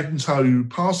Evento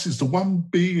passes the 1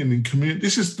 billion in community.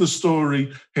 This is the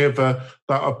story, Heather,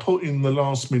 that I put in the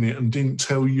last minute and didn't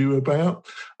tell you about.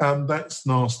 That's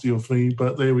nasty of me,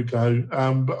 but there we go.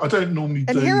 But I don't normally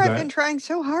do that. And here I've been trying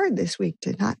so hard this week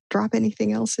to not drop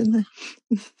anything else in the...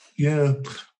 Yeah.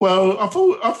 Well, I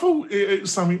thought it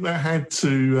was something that had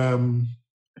to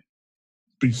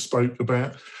be spoke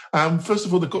about. First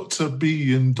of all, they've got to $1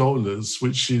 billion,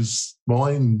 which is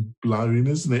mind-blowing,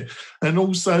 isn't it? And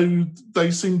also,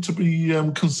 they seem to be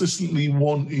consistently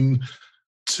wanting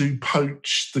to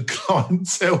poach the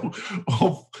clientele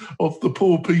of the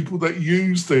poor people that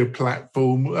use their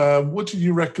platform. What do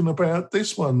you reckon about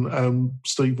this one,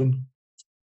 Stephen?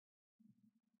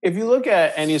 If you look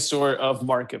at any sort of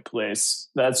marketplace,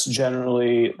 that's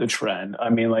generally the trend.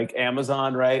 I mean, like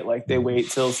Amazon, right? Like they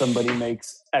wait till somebody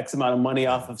makes X amount of money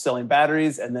off of selling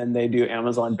batteries, and then they do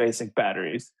Amazon basic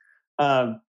batteries.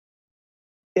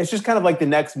 It's just kind of like the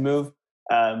next move.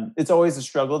 It's always a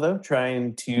struggle, though,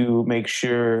 trying to make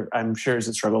sure, I'm sure it's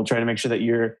a struggle, trying to make sure that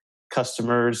your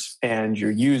customers and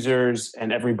your users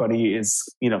and everybody is,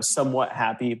 somewhat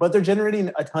happy. But they're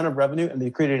generating a ton of revenue, and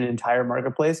they've created an entire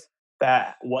marketplace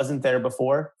that wasn't there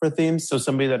before for themes. So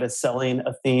somebody that is selling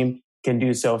a theme can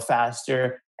do so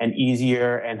faster and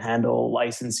easier and handle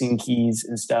licensing keys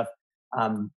and stuff.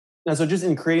 And so just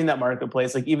in creating that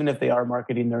marketplace, like even if they are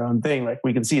marketing their own thing, like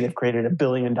we can see they've created $1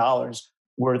 billion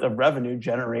worth of revenue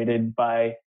generated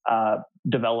by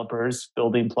developers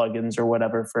building plugins or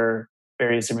whatever for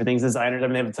various different things, designers. I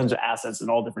mean, they have tons of assets in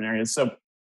all different areas. So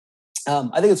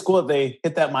I think it's cool that they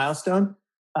hit that milestone.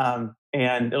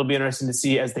 And it'll be interesting to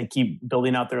see as they keep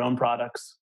building out their own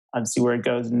products and see where it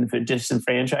goes and if it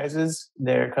disenfranchises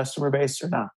their customer base or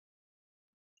not.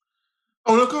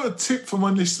 Oh, I've got a tip for my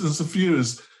listeners and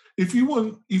viewers. If you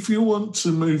want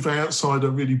to move outside a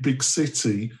really big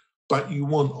city, but you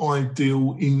want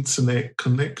ideal internet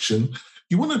connection,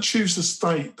 you want to choose a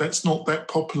state that's not that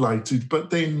populated,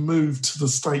 but then move to the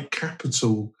state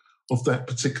capital of that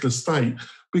particular state,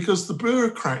 because the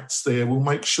bureaucrats there will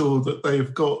make sure that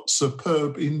they've got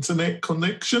superb internet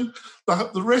connection.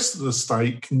 The rest of the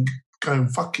state can go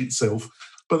and fuck itself,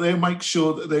 but they'll make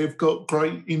sure that they've got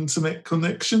great internet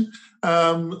connection,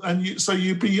 so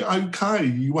you'll be okay.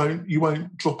 You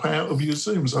won't drop out of your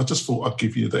Zooms. I just thought I'd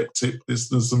give you that tip,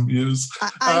 listeners and viewers.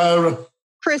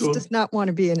 Chris does not want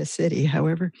to be in a city,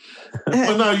 however.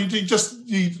 Well, no,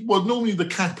 normally the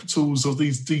capitals of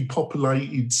these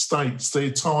depopulated states,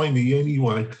 they're tiny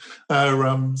anyway.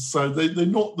 So they're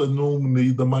not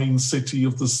normally the main city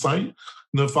of the state.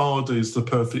 Nevada is the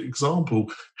perfect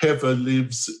example. Heather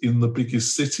lives in the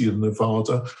biggest city of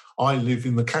Nevada. I live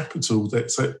in the capital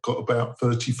that's got about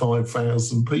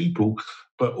 35,000 people,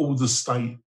 but all the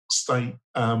state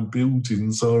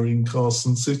buildings are in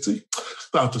Carson City.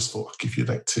 But I just thought I'd give you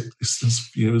that tip, listeners,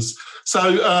 viewers.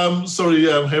 So, sorry,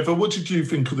 Heather, what did you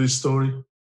think of this story?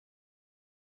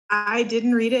 I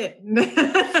didn't read it.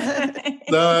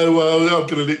 No, well, I'm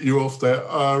going to let you off that.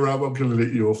 I'm going to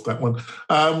let you off that one.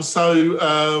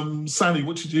 Sally,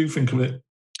 what did you think of it?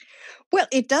 Well,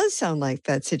 it does sound like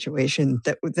that situation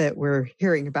that we're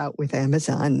hearing about with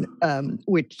Amazon,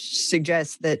 which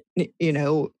suggests that,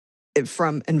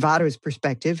 from Envato's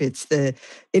perspective, it's the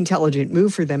intelligent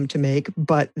move for them to make,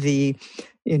 but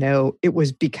it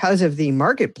was because of the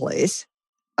marketplace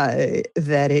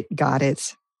that it got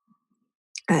its,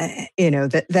 that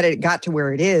it got to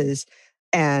where it is,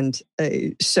 and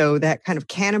so that kind of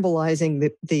cannibalizing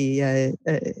the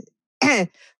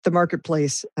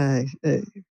marketplace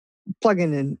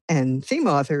plugin and theme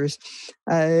authors,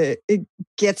 it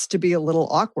gets to be a little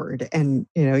awkward, and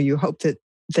you hope that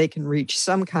they can reach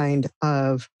some kind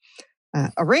of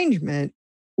arrangement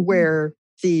where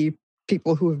the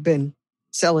people who have been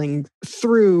selling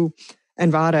through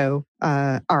Envato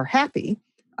are happy,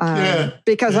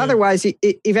 Because otherwise,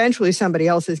 eventually somebody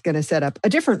else is going to set up a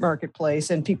different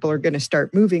marketplace and people are going to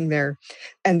start moving there.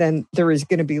 And then there is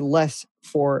going to be less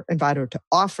for Envato to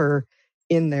offer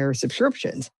in their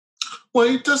subscriptions.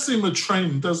 Well, it does seem a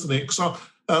trend, doesn't it?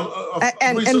 And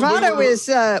Envato is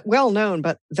well known,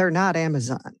 but they're not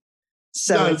Amazon.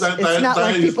 So it's not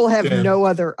like people have no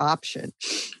other option.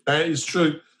 That is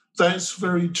true. That's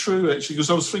very true, actually, because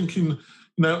I was thinking,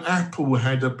 Apple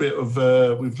had a bit of,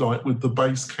 with the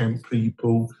Basecamp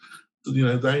people,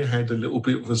 they had a little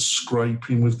bit of a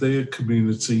scraping with their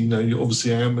community,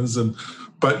 obviously Amazon.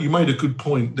 But you made a good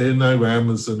point. They're no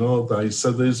Amazon, are they?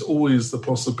 So there's always the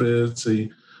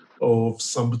possibility of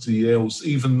somebody else,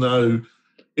 even though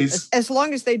it's... As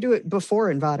long as they do it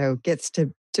before Envato gets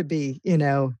to be,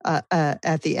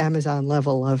 at the Amazon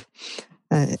level of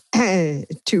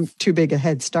too big a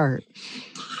head start.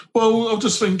 Well, I'm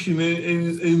just thinking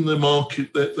in the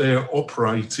market that they're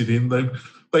operated in,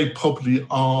 they probably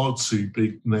are too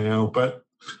big now, but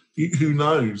who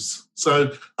knows?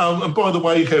 So, and by the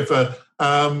way, Heather,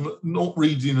 not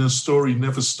reading a story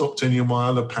never stopped any of my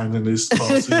other panelists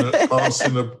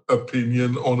passing an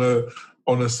opinion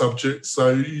on a subject. So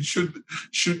you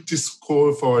should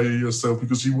disqualify yourself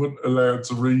because you weren't allowed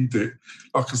to read it.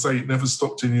 Like I say, it never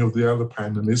stopped any of the other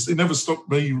panelists. It never stopped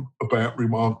me about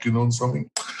remarking on something.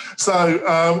 So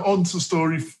on to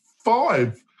story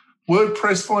 5.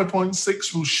 WordPress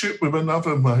 5.6 will ship with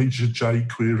another major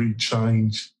jQuery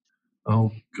change.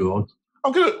 Oh, God.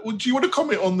 Do you want to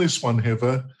comment on this one,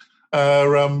 Heather?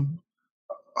 I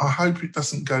hope it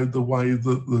doesn't go the way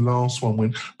that the last one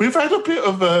went. We've had a bit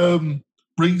of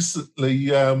recently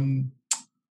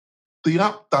the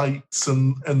updates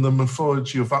and the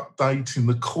methodology of updating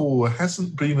the core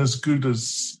hasn't been as good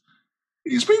as...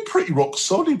 It's been pretty rock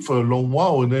solid for a long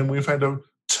while, and then we've had a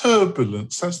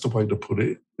turbulence. That's the way to put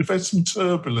it. We've had some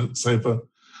turbulence, Heather.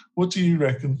 What do you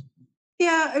reckon?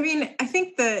 Yeah, I mean, I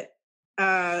think that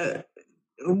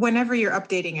whenever you're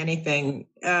updating anything,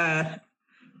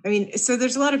 so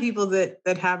there's a lot of people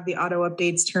that have the auto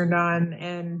updates turned on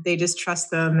and they just trust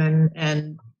them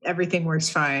and everything works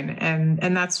fine.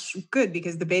 And that's good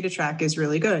because the beta track is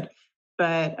really good.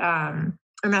 But, and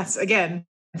that's, again,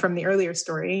 from the earlier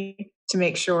story to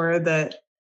make sure that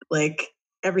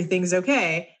everything's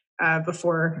okay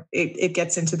before it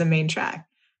gets into the main track.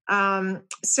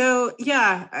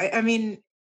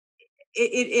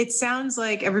 It sounds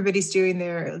like everybody's doing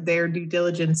their due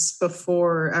diligence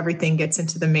before everything gets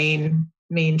into the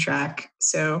main track.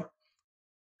 So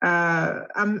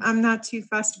I'm not too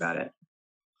fussed about it.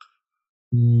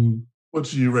 What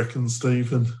do you reckon,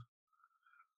 Stephen?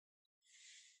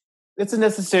 It's a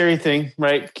necessary thing,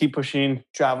 right? Keep pushing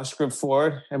JavaScript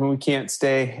forward. I mean, we can't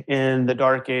stay in the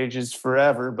dark ages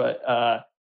forever, but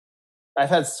I've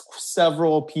had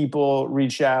several people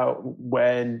reach out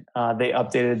when they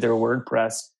updated their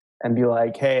WordPress and be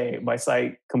like, hey, my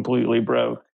site completely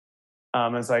broke.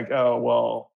 It's like, oh,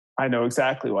 well, I know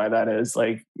exactly why that is.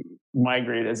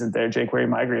 Migrate isn't there. jQuery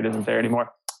Migrate isn't there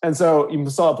anymore. And so you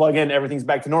install a plugin, everything's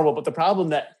back to normal. But the problem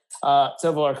that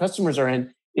several of our customers are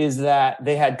in is that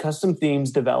they had custom themes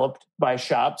developed by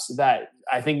shops that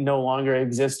I think no longer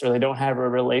exist or they don't have a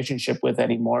relationship with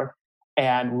anymore.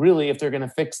 And really, if they're going to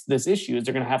fix this issue,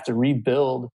 they're going to have to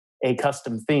rebuild a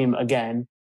custom theme again,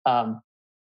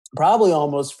 probably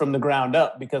almost from the ground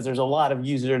up, because there's a lot of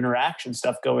user interaction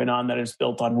stuff going on that is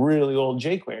built on really old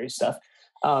jQuery stuff.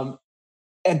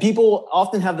 And people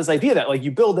often have this idea that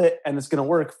you build it and it's going to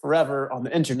work forever on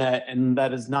the internet, and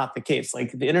that is not the case.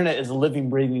 The internet is a living,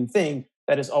 breathing thing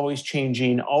that is always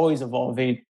changing, always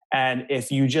evolving. And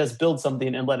if you just build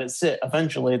something and let it sit,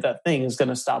 eventually that thing is going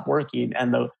to stop working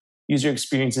and the user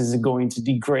experience is going to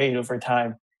degrade over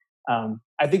time.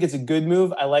 I think it's a good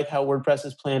move. I like how WordPress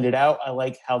has planned it out. I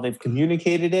like how they've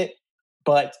communicated it,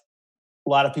 but a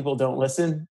lot of people don't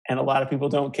listen and a lot of people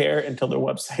don't care until their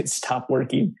websites stop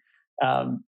working.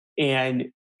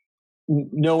 And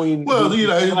knowing, try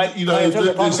to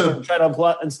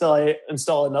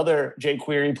install another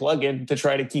jQuery plugin to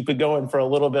try to keep it going for a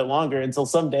little bit longer until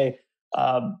someday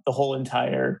the whole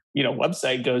entire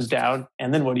website goes down.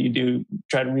 And then what do?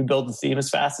 Try to rebuild the theme as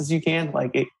fast as you can.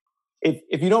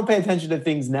 If you don't pay attention to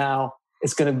things now,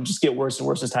 it's going to just get worse and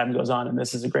worse as time goes on. And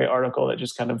this is a great article that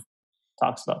just kind of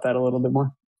talks about that a little bit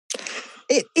more.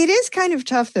 It is kind of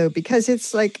tough though, because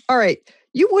it's all right,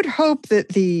 you would hope that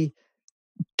the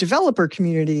developer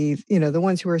community, the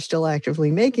ones who are still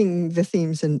actively making the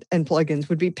themes and plugins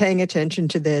would be paying attention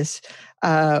to this,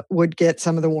 would get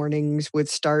some of the warnings, would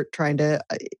start trying to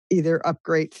either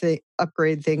upgrade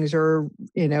things or,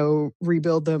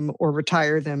 rebuild them or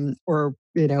retire them or,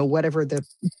 whatever the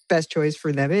best choice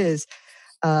for them is.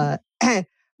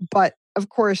 But of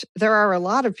course, there are a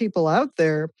lot of people out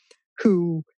there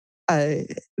who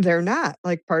they're not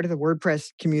like part of the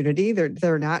WordPress community.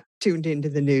 They're not tuned into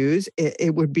the news.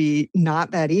 It would be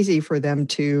not that easy for them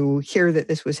to hear that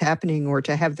this was happening or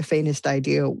to have the faintest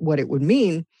idea what it would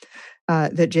mean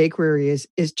that jQuery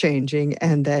is changing,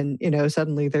 and then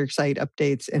suddenly their site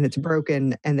updates and it's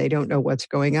broken and they don't know what's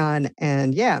going on.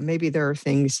 And yeah, maybe there are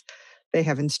things they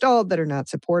have installed that are not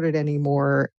supported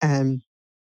anymore, and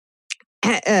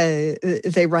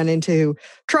they run into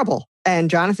trouble.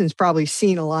 And Jonathan's probably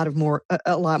seen a lot more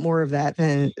of that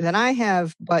than I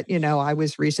have. But I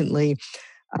was recently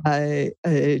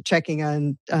checking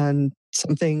on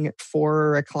something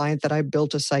for a client that I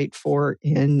built a site for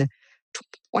in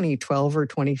 2012 or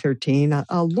 2013,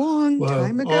 a long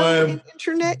time ago in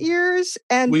internet years.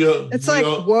 And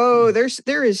whoa,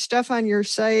 there is stuff on your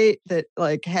site that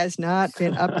like has not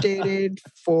been updated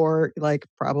for like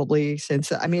probably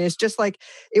since, it's just like,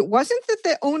 it wasn't that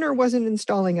the owner wasn't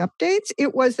installing updates.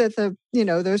 It was that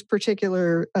those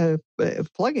particular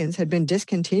plugins had been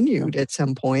discontinued at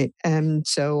some point. And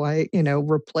so I,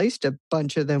 replaced a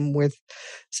bunch of them with,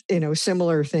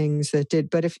 similar things that did.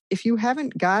 But if you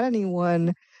haven't got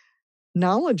anyone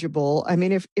knowledgeable,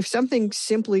 if something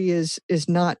simply is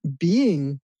not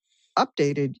being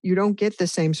updated, you don't get the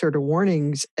same sort of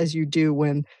warnings as you do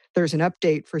when there's an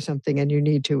update for something and you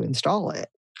need to install it.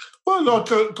 Well,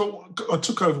 like I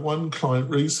took over one client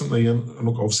recently, and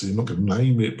obviously I'm not going to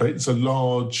name it, but it's a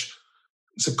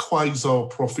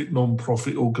quasi-profit,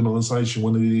 non-profit organisation,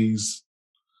 one of these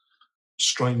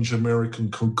strange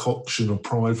American concoction of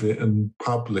private and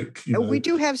public. We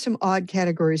do have some odd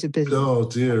categories of business. Oh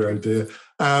dear.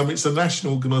 It's a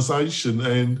national organisation,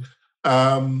 and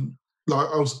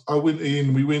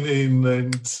we went in,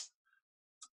 and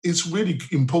it's really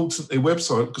important, their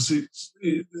website, because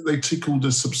they tick all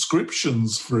the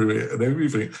subscriptions through it and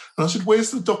everything. And I said,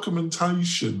 "Where's the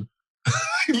documentation?"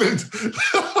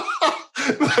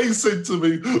 They said to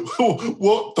me,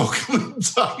 "What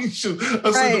documentation?"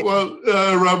 I said, about.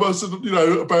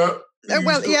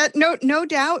 Well, yeah, no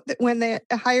doubt that when they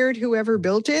hired whoever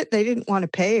built it, they didn't want to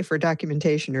pay for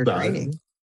documentation or training.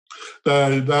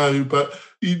 No, but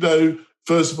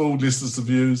first of all, listeners to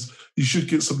viewers, you should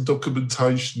get some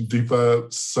documentation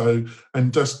developed.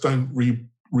 And just don't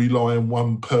rely on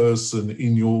one person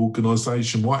in your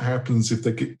organisation. What happens if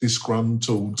they get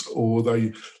disgruntled or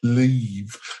they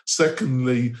leave?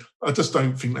 Secondly, I just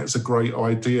don't think that's a great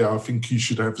idea. I think you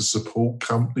should have a support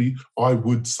company. I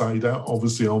would say that.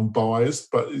 Obviously, I'm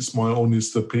biased, but it's my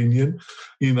honest opinion.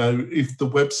 If the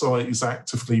website is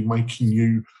actively making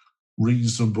you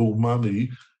reasonable money,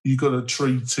 you got to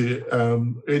treat it.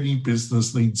 Any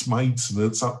business needs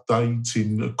maintenance,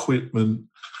 updating equipment,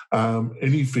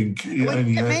 anything.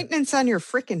 Maintenance on your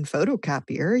frickin'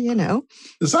 photocopier,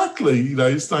 Exactly.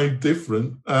 It's no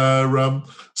different.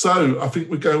 So I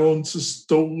think we go on to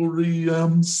story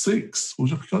 6. Have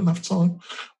we got enough time,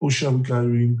 or shall we go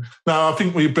in? No, I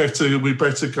think we better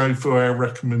go for our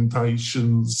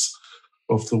recommendations.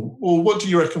 Or what do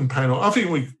you reckon, panel? I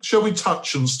think shall we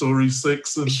touch on story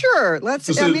 6? Sure, let's.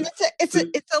 It's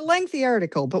a lengthy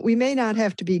article, but we may not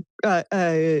have to be.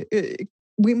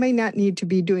 We may not need to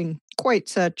be doing quite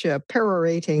such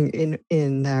perorating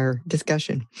in our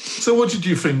discussion. So, what did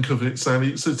you think of it,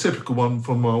 Sally? It's a typical one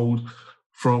from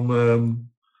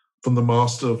the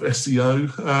master of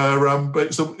SEO,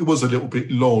 but it was a little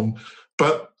bit long,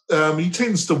 but. He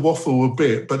tends to waffle a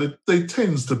bit, but there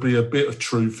tends to be a bit of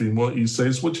truth in what he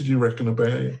says. What did you reckon about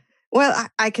it? Well,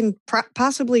 I can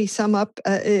possibly sum up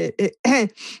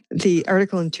the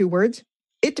article in 2 words.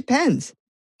 It depends.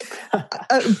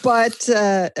 But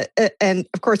and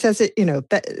of course that's it.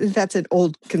 That's an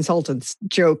old consultant's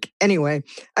joke. Anyway,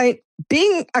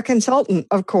 being a consultant,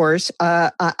 of course,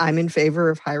 I'm in favor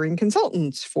of hiring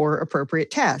consultants for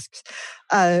appropriate tasks.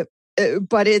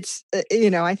 But it's,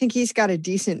 I think he's got a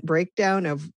decent breakdown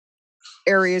of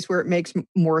areas where it makes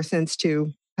more sense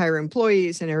to hire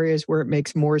employees and areas where it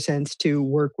makes more sense to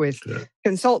work with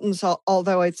consultants.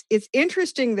 Although it's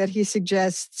interesting that he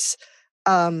suggests,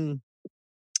 somewhere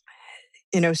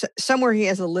he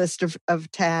has a list of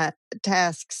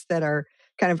tasks that are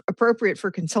kind of appropriate for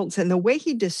consultants. And the way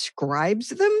he describes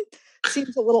them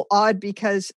seems a little odd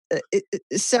because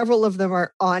several of them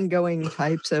are ongoing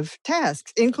types of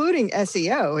tasks, including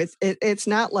SEO. It's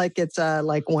not like it's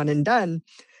like one and done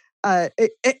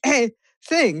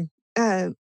thing.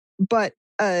 But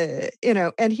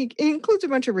and he includes a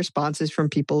bunch of responses from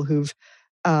people who've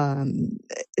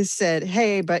said,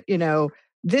 "Hey, but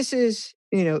this is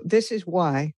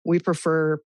why we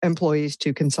prefer employees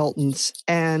to consultants."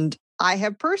 And I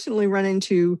have personally run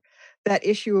into that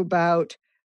issue about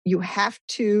you have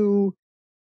to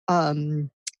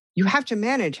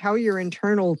manage how your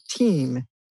internal team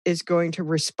is going to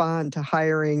respond to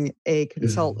hiring a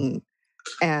consultant.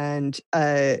 And,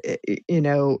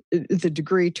 the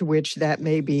degree to which that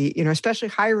may be, especially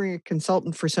hiring a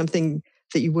consultant for something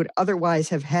that you would otherwise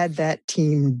have had that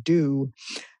team do.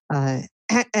 And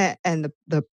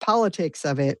the politics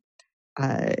of it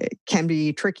can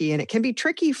be tricky. And it can be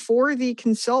tricky for the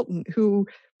consultant who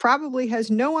probably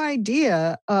has no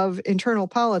idea of internal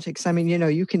politics. I mean,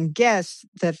 you can guess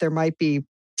that there might be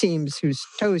teams whose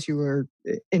toes you were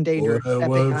in danger of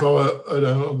stepping on.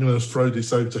 I'm going to throw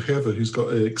this over to Heather, who's got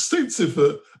an extensive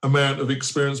amount of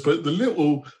experience, but the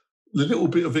little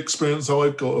bit of experience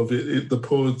I've got of it, the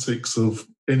politics of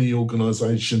any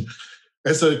organisation,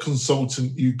 as a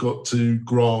consultant, you've got to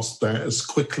grasp that as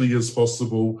quickly as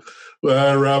possible.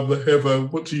 Heather,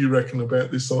 what do you reckon about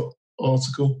this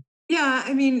article? Yeah,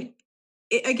 I mean,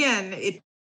 it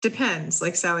depends,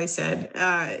 like Sally said.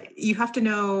 You have to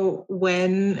know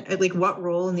what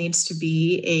role needs to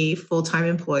be a full-time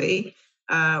employee,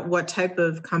 what type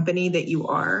of company that you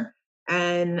are,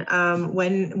 and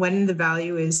when the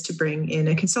value is to bring in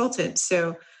a consultant.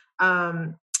 So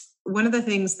one of the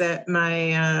things that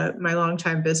my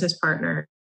longtime business partner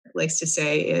likes to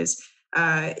say is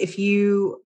if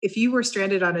you were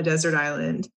stranded on a desert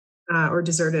island, or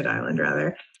deserted island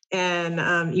rather,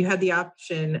 and you had the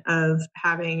option of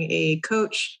having a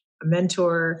coach, a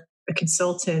mentor, a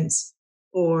consultant,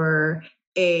 or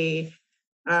a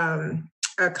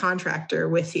contractor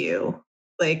with you,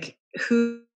 like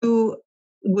who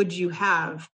would you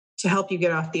have to help you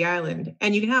get off the island?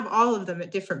 And you can have all of them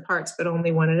at different parts, but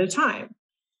only one at a time.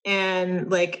 And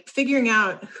like figuring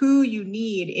out who you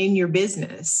need in your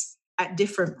business at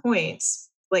different points,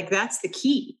 like that's the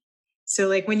key. So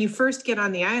like when you first get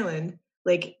on the island,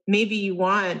 like maybe you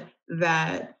want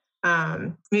that,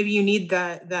 maybe you need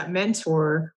that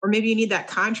mentor, or maybe you need that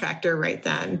contractor right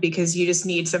then, because you just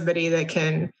need somebody that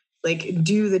can like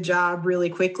do the job really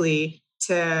quickly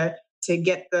to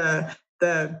get the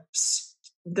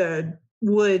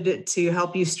wood to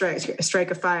help you strike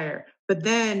a fire. But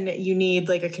then you need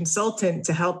like a consultant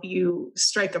to help you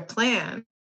strike a plan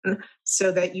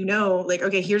so that like,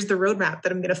 okay, here's the roadmap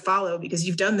that I'm going to follow because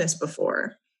you've done this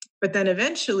before. But then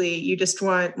eventually you just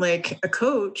want like a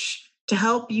coach to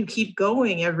help you keep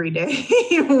going every day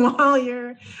while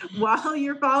you're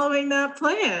following that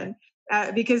plan.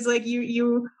 Because like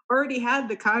you already had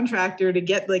the contractor to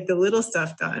get like the little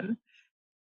stuff done,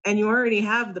 and you already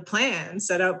have the plan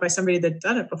set out by somebody that's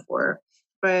done it before.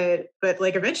 But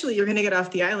like eventually you're going to get off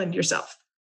the island yourself.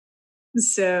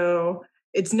 So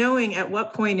it's knowing at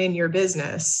what point in your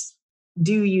business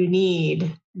do you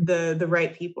need the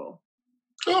right people.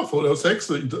 Oh, I thought that was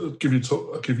excellent. I'll give you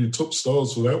top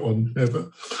stars for that one,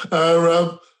 Heather.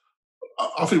 I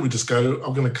think we just go.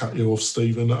 I'm going to cut you off,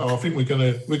 Stephen. I think we're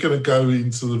going to go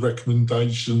into the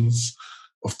recommendations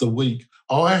of the week.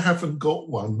 I haven't got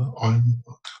one.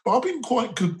 But I've been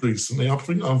quite good recently. I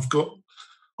think I have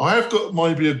got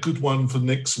maybe a good one for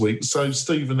next week. So,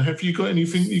 Stephen, have you got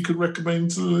anything you could recommend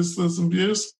to the listeners and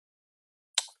viewers?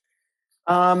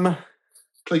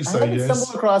 Please say yes. I haven't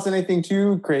stumbled across anything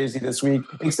too crazy this week,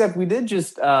 except we did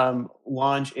just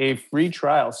launch a free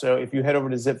trial. So if you head over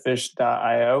to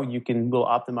zipfish.io, we'll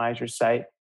optimize your site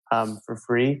for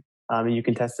free. You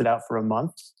can test it out for a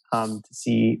month to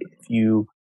see if you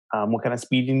what kind of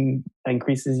speed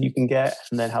increases you can get,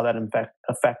 and then how that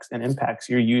affects and impacts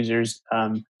your users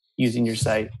using your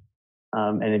site,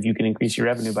 and if you can increase your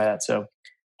revenue by that. So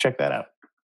check that out.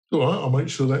 All right, I'll make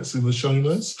sure that's in the show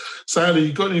notes. Sally,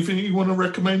 you got anything you want to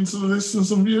recommend to the listeners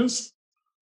and viewers?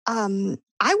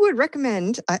 I would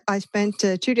recommend, I spent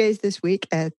 2 days this week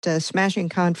at Smashing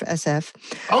Conf SF.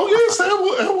 Oh, yes, how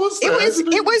was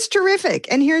that? It was terrific.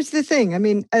 And here's the thing. I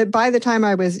mean, by the time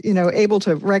I was, able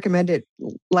to recommend it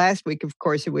last week, of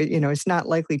course, it would, it's not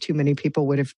likely too many people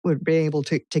would be able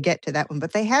to get to that one,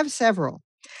 but they have several.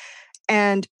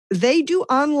 And they do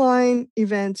online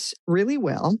events really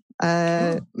well.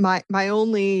 My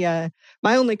only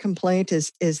complaint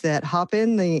is that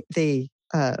Hopin, the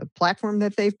platform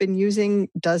that they've been using,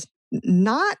 does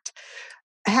not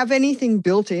have anything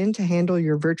built in to handle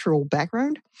your virtual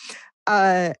background.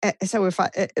 But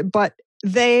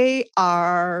they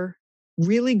are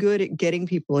really good at getting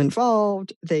people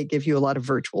involved. They give you a lot of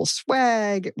virtual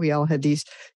swag. We all had these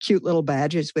cute little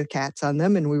badges with cats on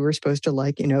them, and we were supposed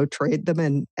to trade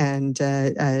them and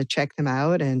check them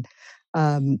out and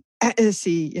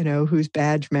see who's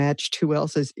badge matched, who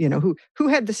else is who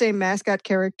had the same mascot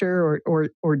character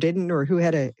or didn't, or who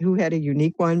had a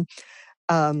unique one.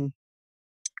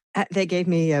 They gave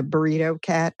me a burrito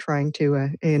cat trying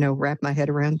to, wrap my head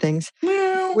around things,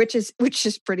 which is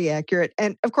pretty accurate.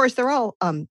 And of course, they're all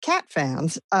cat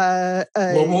fans.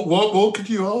 What could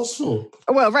you ask for?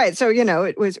 Well, right. So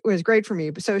it was great for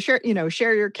me. So share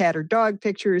your cat or dog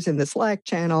pictures in the Slack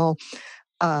channel.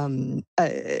 A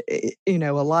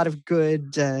lot of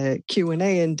good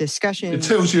Q&A and discussion. It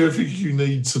tells you everything you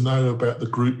need to know about the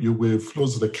group you're with.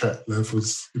 Lots of the cat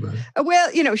lovers,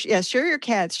 Share your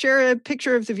cats. Share a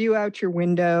picture of the view out your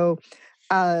window.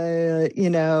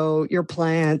 Your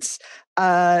plants.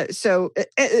 There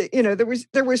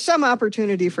was some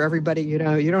opportunity for everybody. You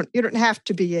don't have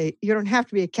to be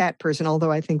a cat person,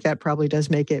 although I think that probably does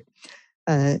make it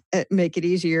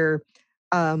easier.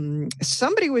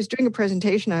 Somebody was doing a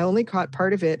presentation. I only caught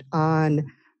part of it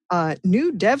on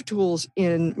new dev tools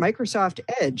in Microsoft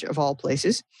Edge, of all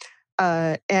places.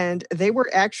 And they were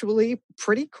actually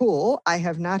pretty cool. I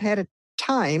have not had a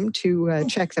time to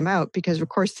check them out because, of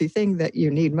course, the thing that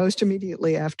you need most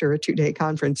immediately after a 2-day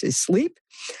conference is sleep.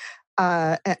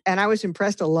 And I was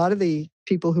impressed. A lot of the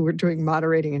people who were doing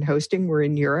moderating and hosting were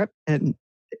in Europe, and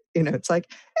it's like,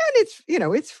 and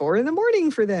it's 4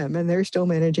 a.m. for them, and they're still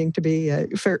managing to be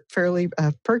fairly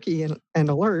perky and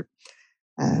alert.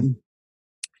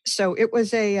 So it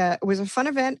was a fun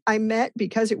event. I met,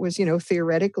 because it was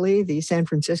theoretically the San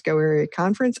Francisco area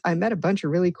conference, I met a bunch of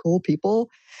really cool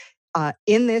people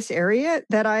in this area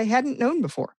that I hadn't known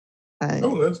before.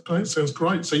 That's great. Sounds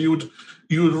great. So you would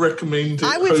recommend it?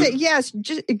 I would say yes.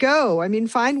 Just go. I mean,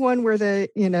 find one where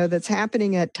that's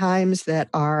happening at times that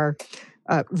are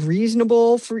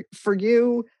reasonable for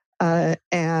you,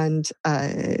 and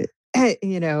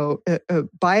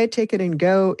buy a ticket and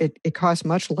go. It costs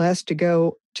much less to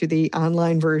go to the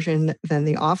online version than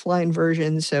the offline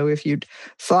version. So if you'd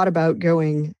thought about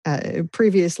going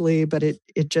previously, but it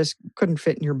just couldn't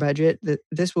fit in your budget,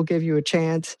 this will give you a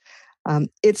chance.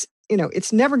 It's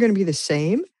never going to be the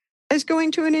same as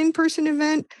going to an in-person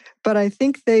event, but I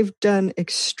think they've done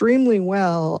extremely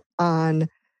well on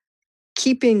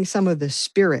keeping some of the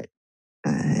spirit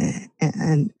and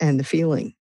the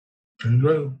feeling.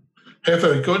 Well,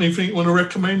 Heather, got anything you want to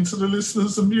recommend to the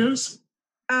listeners and viewers?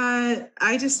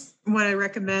 I just want to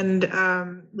recommend,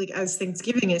 as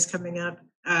Thanksgiving is coming up,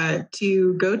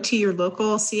 to go to your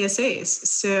local CSAs.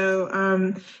 So,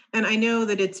 and I know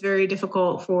that it's very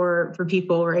difficult for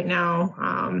people right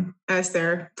now as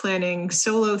they're planning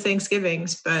solo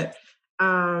Thanksgivings, but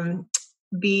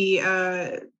be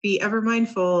ever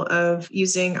mindful of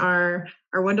using our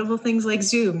wonderful things like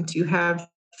Zoom to have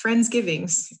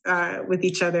Friendsgivings with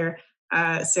each other.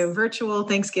 So virtual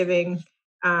Thanksgiving.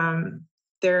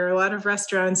 There are a lot of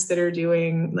restaurants that are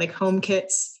doing like home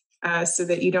kits so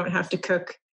that you don't have to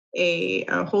cook a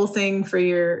whole thing for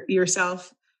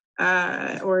yourself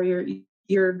or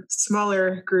your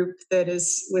smaller group that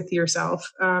is with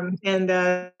yourself. And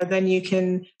then you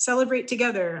can celebrate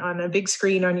together on a big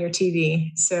screen on your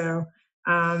TV. So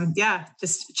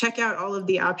just check out all of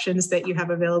the options that you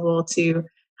have available to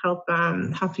help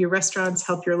your restaurants,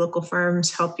 help your local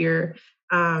firms, help your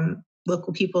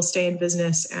local people stay in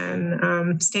business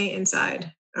and stay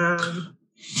inside. I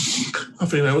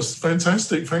think that was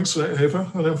fantastic. Thanks for that, Heather.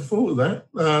 I never thought of that.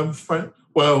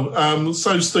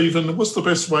 So Stephen, what's the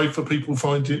best way for people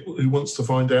who wants to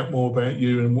find out more about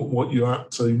you and what you're up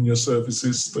to in your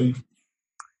services, Steve?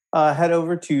 Head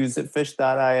over to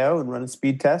zipfish.io and run a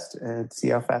speed test and see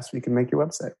how fast we can make your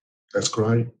website. That's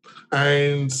great.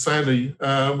 And Sally,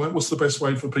 what's the best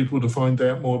way for people to find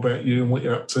out more about you and what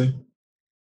you're up to?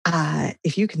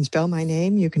 If you can spell my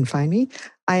name, you can find me.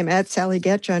 I am at Sally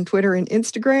Getch on Twitter and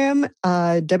Instagram.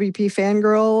 WP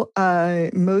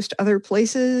Fangirl, most other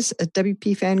places.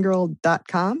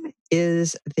 WPFangirl.com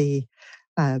is the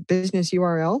business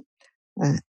URL.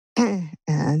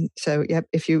 And so, yep,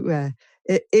 if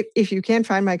you can't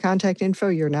find my contact info,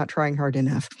 you're not trying hard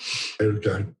enough. There we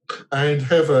go. And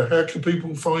Heather, how can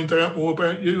people find out more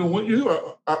about you and what you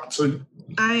are up to?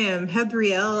 I am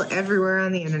Heathriel everywhere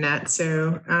on the internet.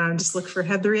 So just look for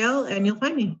Heathriel and you'll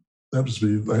find me.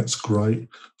 That's great.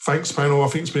 Thanks, panel. I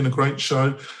think it's been a great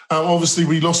show. Obviously,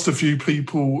 we lost a few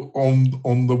people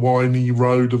on the windy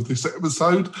road of this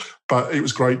episode, but it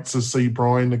was great to see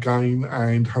Brian again,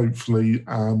 and hopefully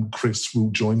Chris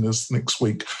will join us next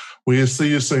week. We'll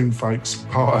see you soon, folks.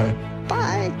 Bye.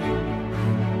 Bye.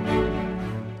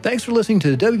 Thanks for listening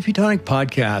to the WP Tonic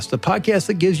Podcast, the podcast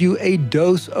that gives you a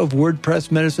dose of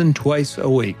WordPress medicine twice a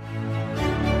week.